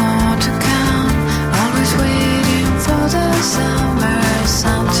something more to come. Always waiting for the summer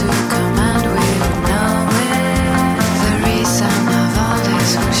sun to come, and we would know it. The reason of all this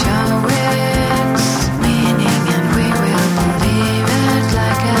will show its meaning, and we will believe it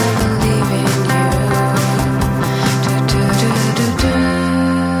like I believe in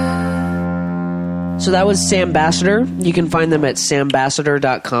you. So that was Sambassador. You can find them at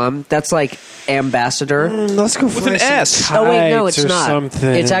sambassador.com. That's like ambassador. Let's go With an S. Oh wait, no, it's or not.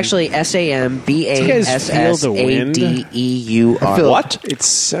 Something. It's actually Do you guys feel the wind? SAMBASSADEUR. What? It's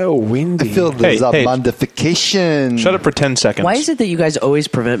so windy. I feel Hey, the hey. zabandification. Shut up for 10 seconds. Why is it that you guys always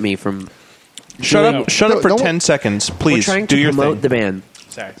prevent me from? Shut up for Don't- 10 seconds, We're please. trying Do to your promote thing. the band.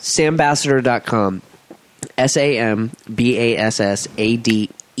 Sorry. Sambassador.com.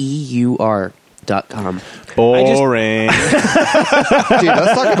 SAMBASSADEUR.com. Boring. Dude,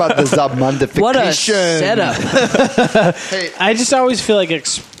 let's talk about the zabandification. What a setup! I just always feel like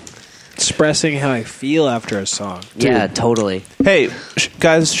expressing how I feel after a song. Yeah, totally. Hey,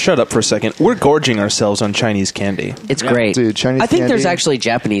 guys, shut up for a second. We're gorging ourselves on Chinese candy. It's great. Dude, Chinese I think there's candy? actually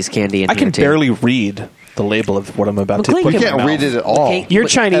Japanese candy in I here can too. barely read the label of what I'm about to McLean put We in my can't mouth. read it at all. Okay. Your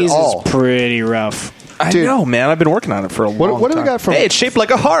Chinese At all. is pretty rough. I Dude. know, man. I've been working on it for a long time. What do we got from? Hey, it's shaped like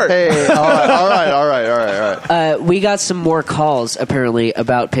a heart. Hey, all right. We got some more calls apparently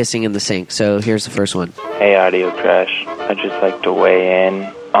about pissing in the sink. So here's the first one. Hey, Audiocrush. I'd just like to weigh in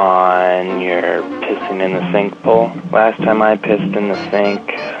on your pissing in the sink poll. Last time I pissed in the sink,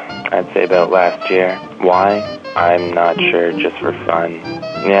 I'd say about last year. Why? I'm not sure, just for fun.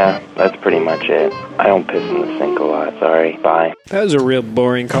 Yeah, that's pretty much it. I don't piss in the sink a lot, sorry. Bye. That was a real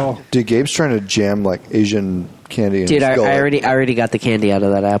boring call. Dude, Gabe's trying to jam like Asian candy in Dude, his I gullet. already got the candy out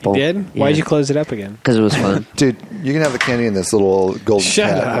of that apple. Did? Why'd you close it up again? Because it was fun. Dude, you can have the candy in this little golden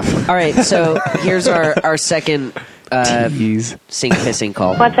Shut tab. up. All right, so here's our second sink pissing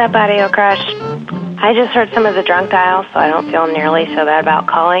call. What's up, Audiocrush? I just heard some of the drunk dial, so I don't feel nearly so bad about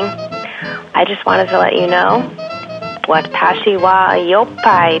calling. I just wanted to let you know watashi wa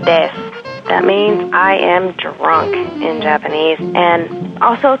yoppai desu. That means I am drunk in Japanese. And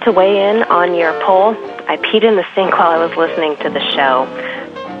also to weigh in on your poll, I peed in the sink while I was listening to the show.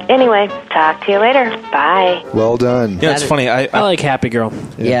 Anyway, talk to you later. Bye. Well done. Yeah, it's funny. I like Happy Girl.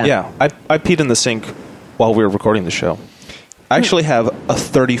 Yeah. I peed in the sink while we were recording the show. I actually have a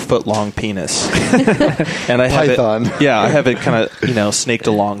 30-foot long penis, and I have Python. I have it kind of snaked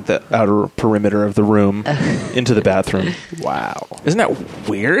along the outer perimeter of the room into the bathroom. Wow. Isn't that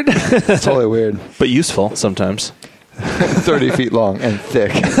weird? It's totally weird. But useful sometimes. 30 feet long and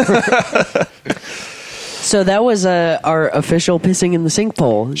thick. So that was our official pissing in the sink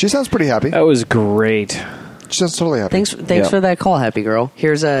poll. She sounds pretty happy. That was great. She sounds totally happy. Thanks for that call, Happy Girl.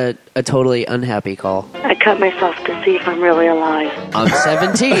 Here's a totally unhappy call. I cut myself to see if I'm really alive. I'm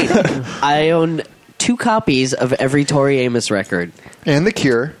 17. I own 2 copies of every Tori Amos record. And The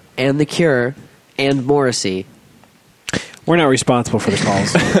Cure. And The Cure. And Morrissey. We're not responsible for the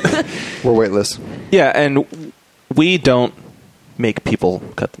calls. We're weightless. Yeah, and we don't make people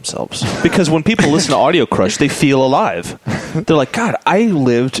cut themselves. Because when people listen to Audiocrush, they feel alive. They're like, God, I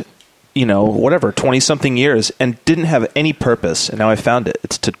lived, 20-something years and didn't have any purpose, and now I found it.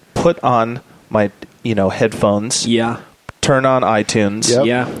 It's to put on my, headphones. Yeah. Turn on iTunes. Yep.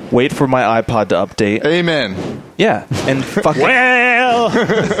 Yeah. Wait for my iPod to update. Amen. Yeah. And fucking...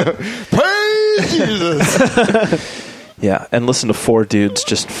 Praise Jesus. Yeah, and listen to 4 dudes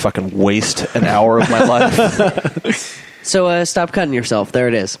just fucking waste an hour of my life. So stop cutting yourself. There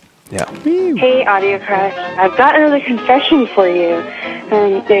it is. Yeah. Hey, Audiocrush. I've got another confession for you.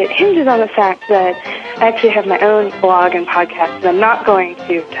 It hinges on the fact that I actually have my own blog and podcast, and I'm not going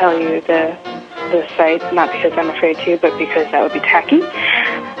to tell you the site, not because I'm afraid to, but because that would be tacky.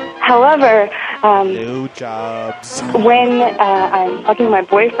 However, No jobs. when I'm fucking my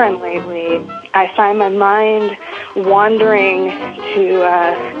boyfriend lately, I find my mind wandering to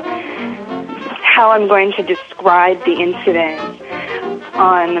how I'm going to describe the incident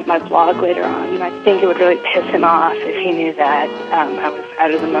on my blog later on. And I think it would really piss him off if he knew that I was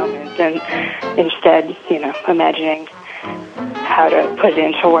out of the moment and instead, imagining how to put it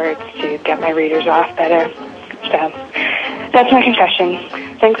into words to get my readers off better. So that's my confession.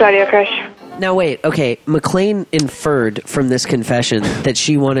 Thanks, Audiocrush. Now wait, okay, McLean inferred from this confession that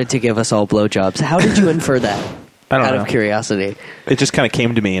she wanted to give us all blowjobs. How did you infer that? I don't Out know. of curiosity. It just kind of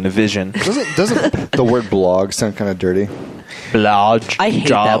came to me in a vision. Doesn't the word blog sound kind of dirty? Blog I hate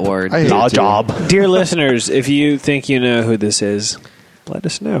job. that word. I hate Blog it too. job. Dear listeners, if you think you know who this is, let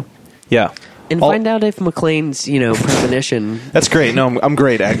us know. Yeah. And find out if McLean's, premonition. That's great. No, I'm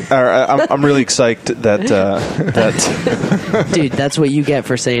great. I'm really excited that Dude, that's what you get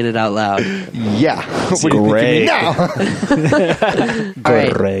for saying it out loud. Yeah. What do you think of me now? All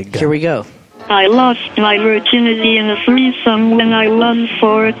right, Greg. here we go. I lost my virginity in a threesome when I was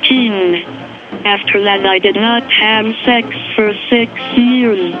 14. After that, I did not have sex for 6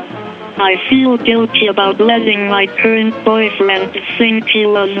 years. I feel guilty about letting my current boyfriend think he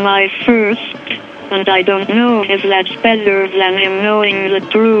was my first, and I don't know if that's better than him knowing the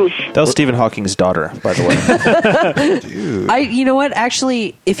truth. that was Stephen Hawking's daughter, by the way. You know what?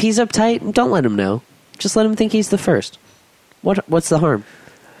 Actually, if he's uptight, don't let him know. Just let him think he's the first. What's the harm?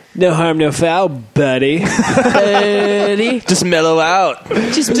 No harm, no foul, buddy. Buddy. Just mellow out.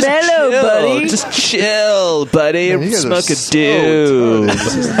 Just mellow, chill. buddy. Just chill, buddy. Man, you guys are Smoke a so doob.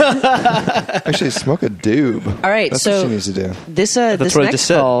 Actually, smoke a doob. All right, That's so what she needs to do. this That's this what I next just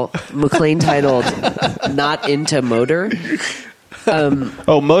said. call, McLean titled "Not Into Motor."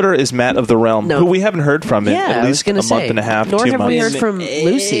 Oh, Motor is Matt of the Realm, No. who we haven't heard from in Yeah, I at was least gonna a month say, and a half, nor 2 have months. we heard from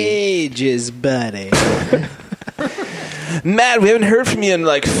Lucy. Ages, buddy. Matt, we haven't heard from you in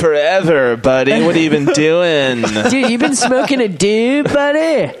like forever, buddy. What have you been doing? Dude, you been smoking a doob,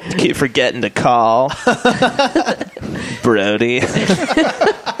 buddy? Keep forgetting to call. Brody. Wasn't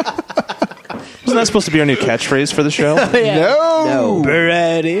that supposed to be our new catchphrase for the show? No.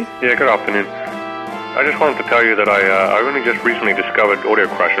 Brody. Yeah, good afternoon. I just wanted to tell you that I only just recently discovered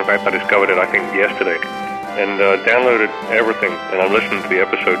Audiocrush. In fact, I discovered it, I think, yesterday. And downloaded everything, and I'm listening to the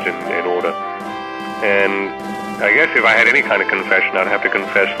episodes in order. And I guess if I had any kind of confession, I'd have to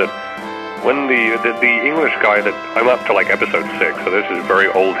confess that when the English guy that... I'm up to, like, episode 6, so this is very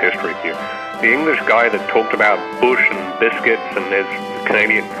old history here. The English guy that talked about Bush and biscuits and his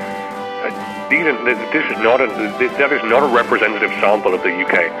Canadian... that is not a representative sample of the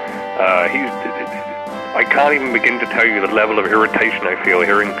UK. I can't even begin to tell you the level of irritation I feel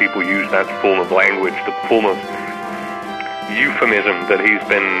hearing people use that form of language, the form of euphemism that he's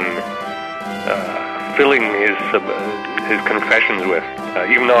been filling his confessions with,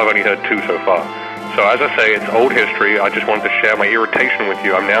 even though I've only heard 2 so far. So as I say, it's old history. I just wanted to share my irritation with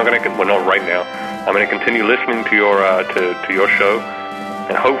you. I'm now going to, well, not right now. I'm going to continue listening to your show,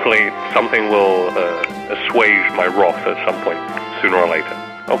 and hopefully something will assuage my wrath at some point, sooner or later.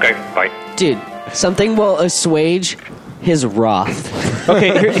 Okay, bye. Dude, something will assuage his wrath.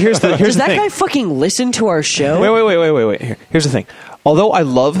 Okay, here's the Does that thing. guy fucking listen to our show? Wait. Here's the thing. Although I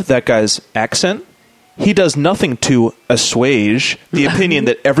love that guy's accent, he does nothing to assuage the opinion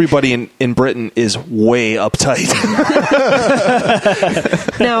that everybody in Britain is way uptight.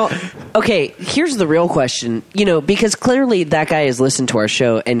 Now, okay, here's the real question. You know, because clearly that guy has listened to our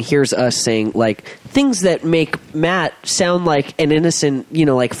show and hears us saying, like, things that make Matt sound like an innocent, you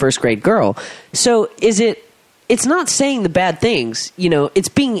know, like first grade girl. So it's not saying the bad things, you know, it's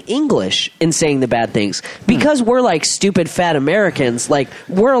being English and saying the bad things. Because we're like stupid fat Americans, like,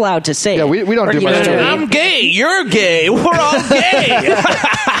 we're allowed to say it. we don't do much to it. I'm gay. You're gay. We're all gay.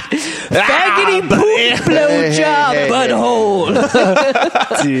 Faggoty poop blowjob butthole.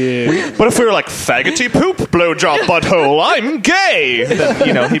 But if we were like, faggoty poop blowjob butthole, I'm gay, then,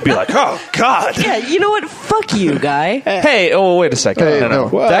 you know, he'd be like, oh, God. Yeah, you know what? Fuck you, guy. Hey, wait a second. Hey, No.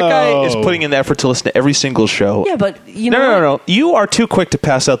 no. That guy is putting in the effort to listen to every single show. Yeah, but you know No. You are too quick to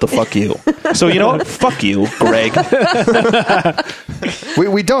pass out the fuck you. So you know what? Fuck you, Greg.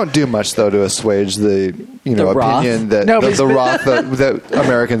 We don't do much though to assuage the wrath? opinion that No, the wrath that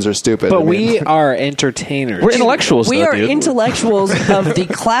Americans are stupid. But I mean, we are entertainers. We're intellectuals, we though, are dude. intellectuals of the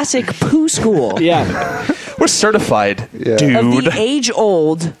classic poo school. Yeah. We're certified, Yeah. dude. Of the age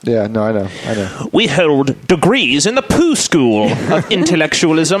old. yeah, no, I know. We hold degrees in the poo school of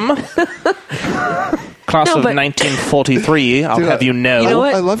intellectualism. Class No, of but- 1943, I'll Dude, have you know. You know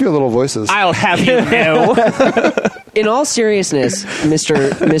what? I love your little voices. I'll have you know. In all seriousness,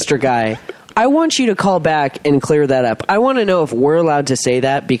 Mr. Guy, I want you to call back and clear that up. I want to know if we're allowed to say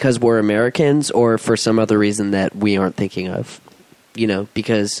that because we're Americans or for some other reason that we aren't thinking of. You know,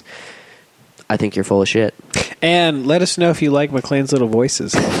 because I think you're full of shit. And let us know if you like McLean's little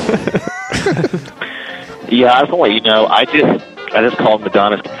voices. Yeah, I just want to let you know, I just called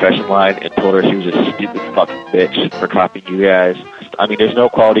Madonna's confession line and told her she was a stupid fucking bitch for copying you guys. I mean, there's no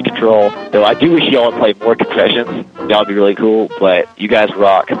quality control. Though I do wish y'all would play more confessions. That would be really cool. But you guys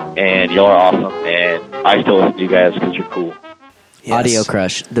rock, and y'all are awesome, and I still listen to you guys because you're cool. Yes. Audio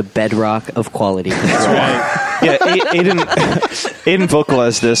Crush, the bedrock of quality control. Yeah, Aiden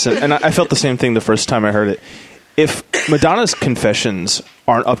vocalized this, and I felt the same thing the first time I heard it. If Madonna's confessions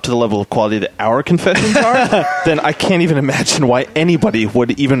aren't up to the level of quality that our confessions are, then I can't even imagine why anybody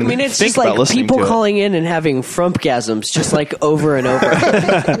would even It's think just about like listening people to calling in and having frumpgasms just like over and over.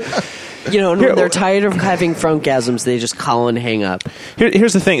 You know, and when they're tired of having frumpgasms, they just call and hang up.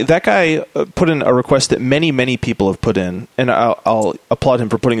 Here's the thing. That guy put in a request that many, many people have put in, and I'll applaud him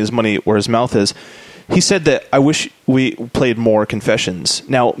for putting his money where his mouth is. He said that, I wish we played more confessions.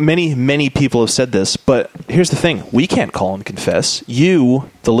 Now, many, many people have said this, but here's the thing. We can't call and confess. You,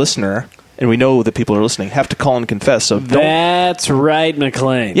 the listener, and we know that people are listening, have to call and confess. So That's right,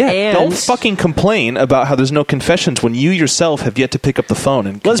 McLean. Yeah, And- don't fucking complain about how there's no confessions when you yourself have yet to pick up the phone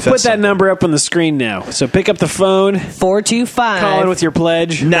and Let's confess put that something. number up on the screen now. So pick up the phone. 425 Call in with your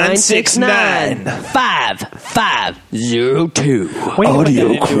pledge. 969 5502.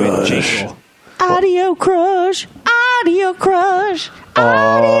 Audio Crush. Audio Crush. Audio Crush.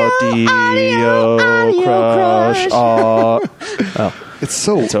 Audio Crush. It's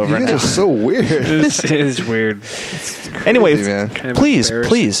so over you guys now. are so weird. This is weird. Anyway, Crazy, man. Kind of please,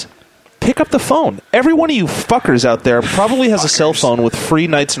 embarrassing. pick up the phone. Every one of you fuckers out there probably has a cell phone with free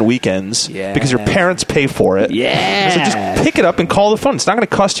nights and weekends because your parents pay for it. Yeah. So just pick it up and call the phone. It's not going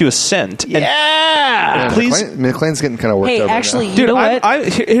to cost you a cent. And please. McLean's getting kind of worked Hey, up right actually, now. you know what?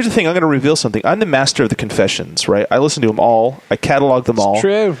 Here's the thing. I'm going to reveal something. I'm the master of the confessions, right? I listen to them all. I catalog them all.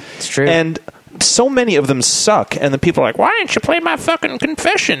 True. It's true. And so many of them suck. And then people are like, why didn't you play my fucking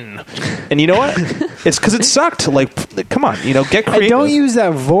confession? And you know what? It's because it sucked. Like, come on, get creative. Hey, don't use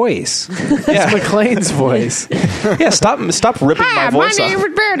that voice. It's McLean's voice. Yeah, stop ripping my voice off. is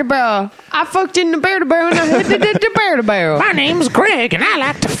Bear Barrel. I fucked in the Bear Barrel and I hit the Bear Barrel. My name's Greg and I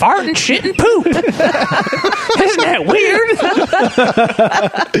like to fart and shit and poop. Isn't that weird?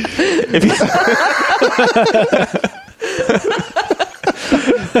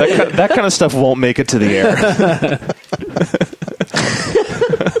 That kind of stuff won't make it to the air.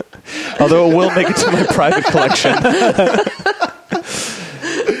 Although it will make it to my private collection.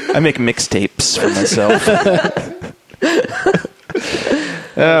 I make mixtapes for myself.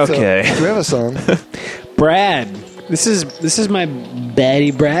 Okay. So, do we have a song? Brad. This is my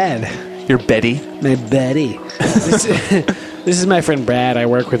Betty Brad. Your Betty? My Betty. This is my friend Brad. I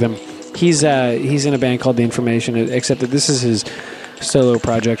work with him. He's in a band called The Information, except that this is his solo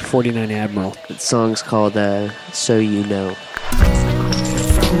project, 49 Admiral. The song's called So You Know.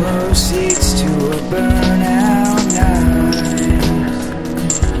 From row seats to a burnout night,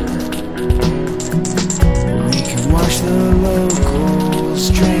 we can watch the locals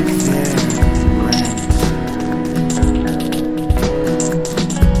drink their rent.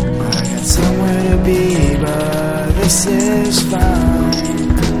 I got somewhere to be, but this is fine.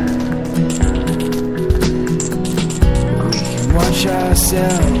 We can watch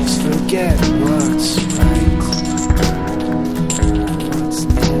ourselves forget what's right.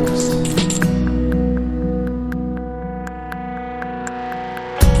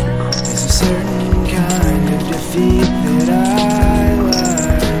 There's a certain kind of defeat that I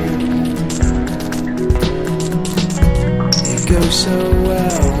like. It goes so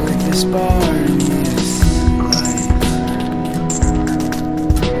well with this bar and this light.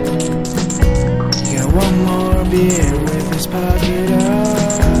 Got one more beer with this pocket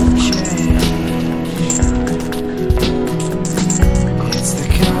of change. It's the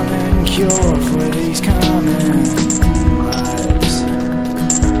common cure for these common lives.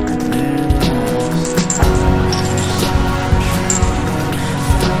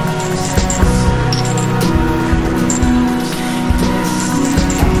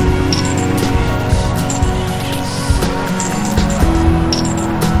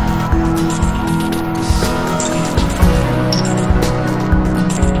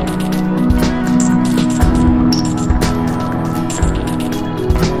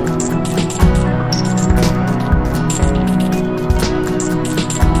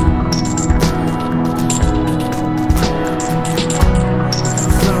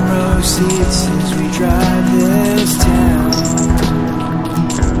 Seats as we drive this town,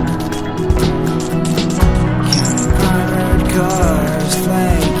 counting armored cars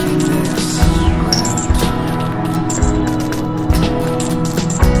flanking this route.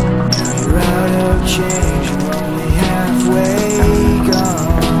 Now you're out of change, you're only halfway gone.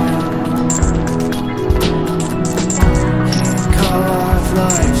 Can't call off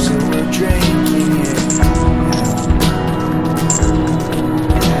life, so we're drinking it.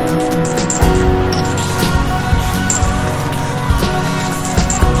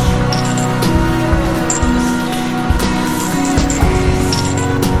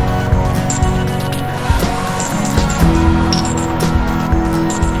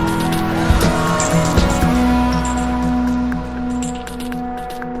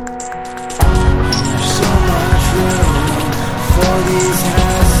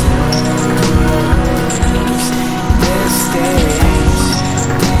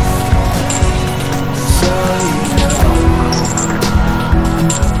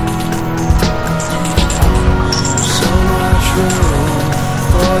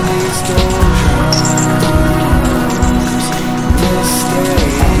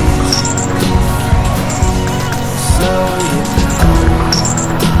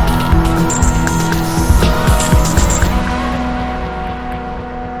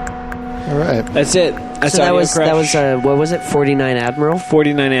 That's it. So that was what was it? 49 Admiral.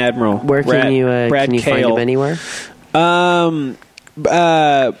 49 Admiral. Where can you find him anywhere?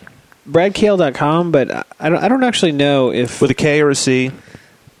 BradKale.com, but I don't actually know if with a K or a C.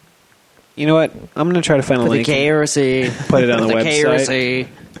 You know what? I'm going to try to find a link. With a K or a C. Put it on the With a website. K or a C.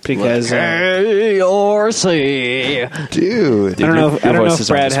 Because K or C. Dude. I don't know if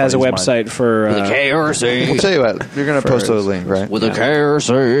Brad has a website for with a K or a C. We'll tell you what. You're going to post a link, right? With a K or a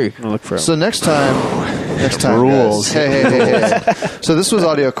C. I'll look for it. So next time, rules. Guys, hey. So this was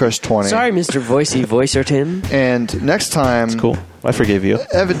Audiocrush 20. Sorry, Mr. Voicerton. And next time, it's cool. I forgave you.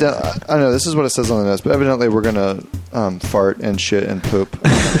 I know this is what it says on the notes, but evidently we're gonna fart and shit and poop.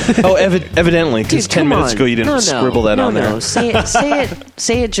 Oh, evidently, because 10 minutes ago you didn't scribble that on there. No, say it.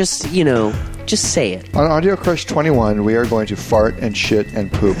 Just say it. On Audiocrush 21, we are going to fart and shit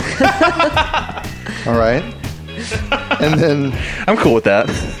and poop. All right, and then I'm cool with that.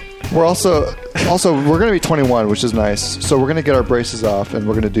 We're also we're going to be 21, which is nice. So we're going to get our braces off and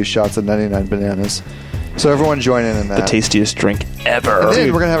we're going to do shots of 99 bananas. So everyone join in that. The tastiest drink ever. And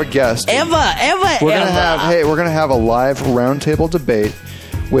then we're going to have a guest. We're going to have a live roundtable debate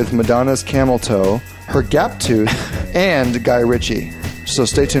with Madonna's camel toe, her gap tooth, and Guy Ritchie. So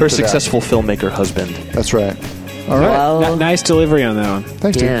stay tuned her for successful filmmaker husband. That's right. All right. Nice delivery on that one.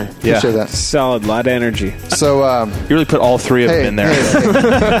 Thanks, dude. Yeah. Appreciate that. Solid, lot of energy. So, You really put all three of them in there.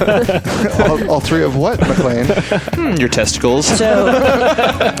 all three of what, McLean? Your testicles. So,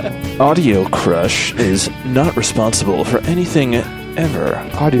 Audiocrush is not responsible for anything ever.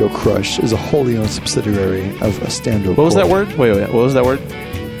 Audiocrush is a wholly owned subsidiary of a stand-up. What was that word? Wait. What was that word?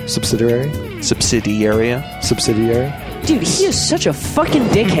 Subsidiary? Subsidiary. dude, he is such a fucking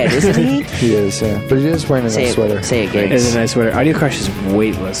dickhead, isn't he? He is, yeah. But he is wearing a nice sweater. Say it, Gabe. It is a nice sweater. Audiocrush is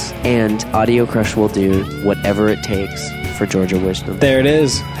weightless. And Audiocrush will do whatever it takes for Georgia Wisdom. There it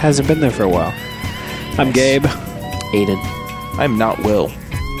is. Hasn't been there for a while. I'm Gabe. Aiden. I'm not Will.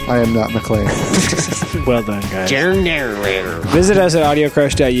 I am not McLean. Well done, guys. Visit us at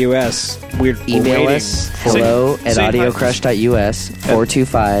audiocrush.us. We're Email waiting. us hello@audiocrush.us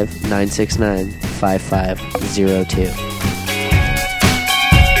 425-969-5502.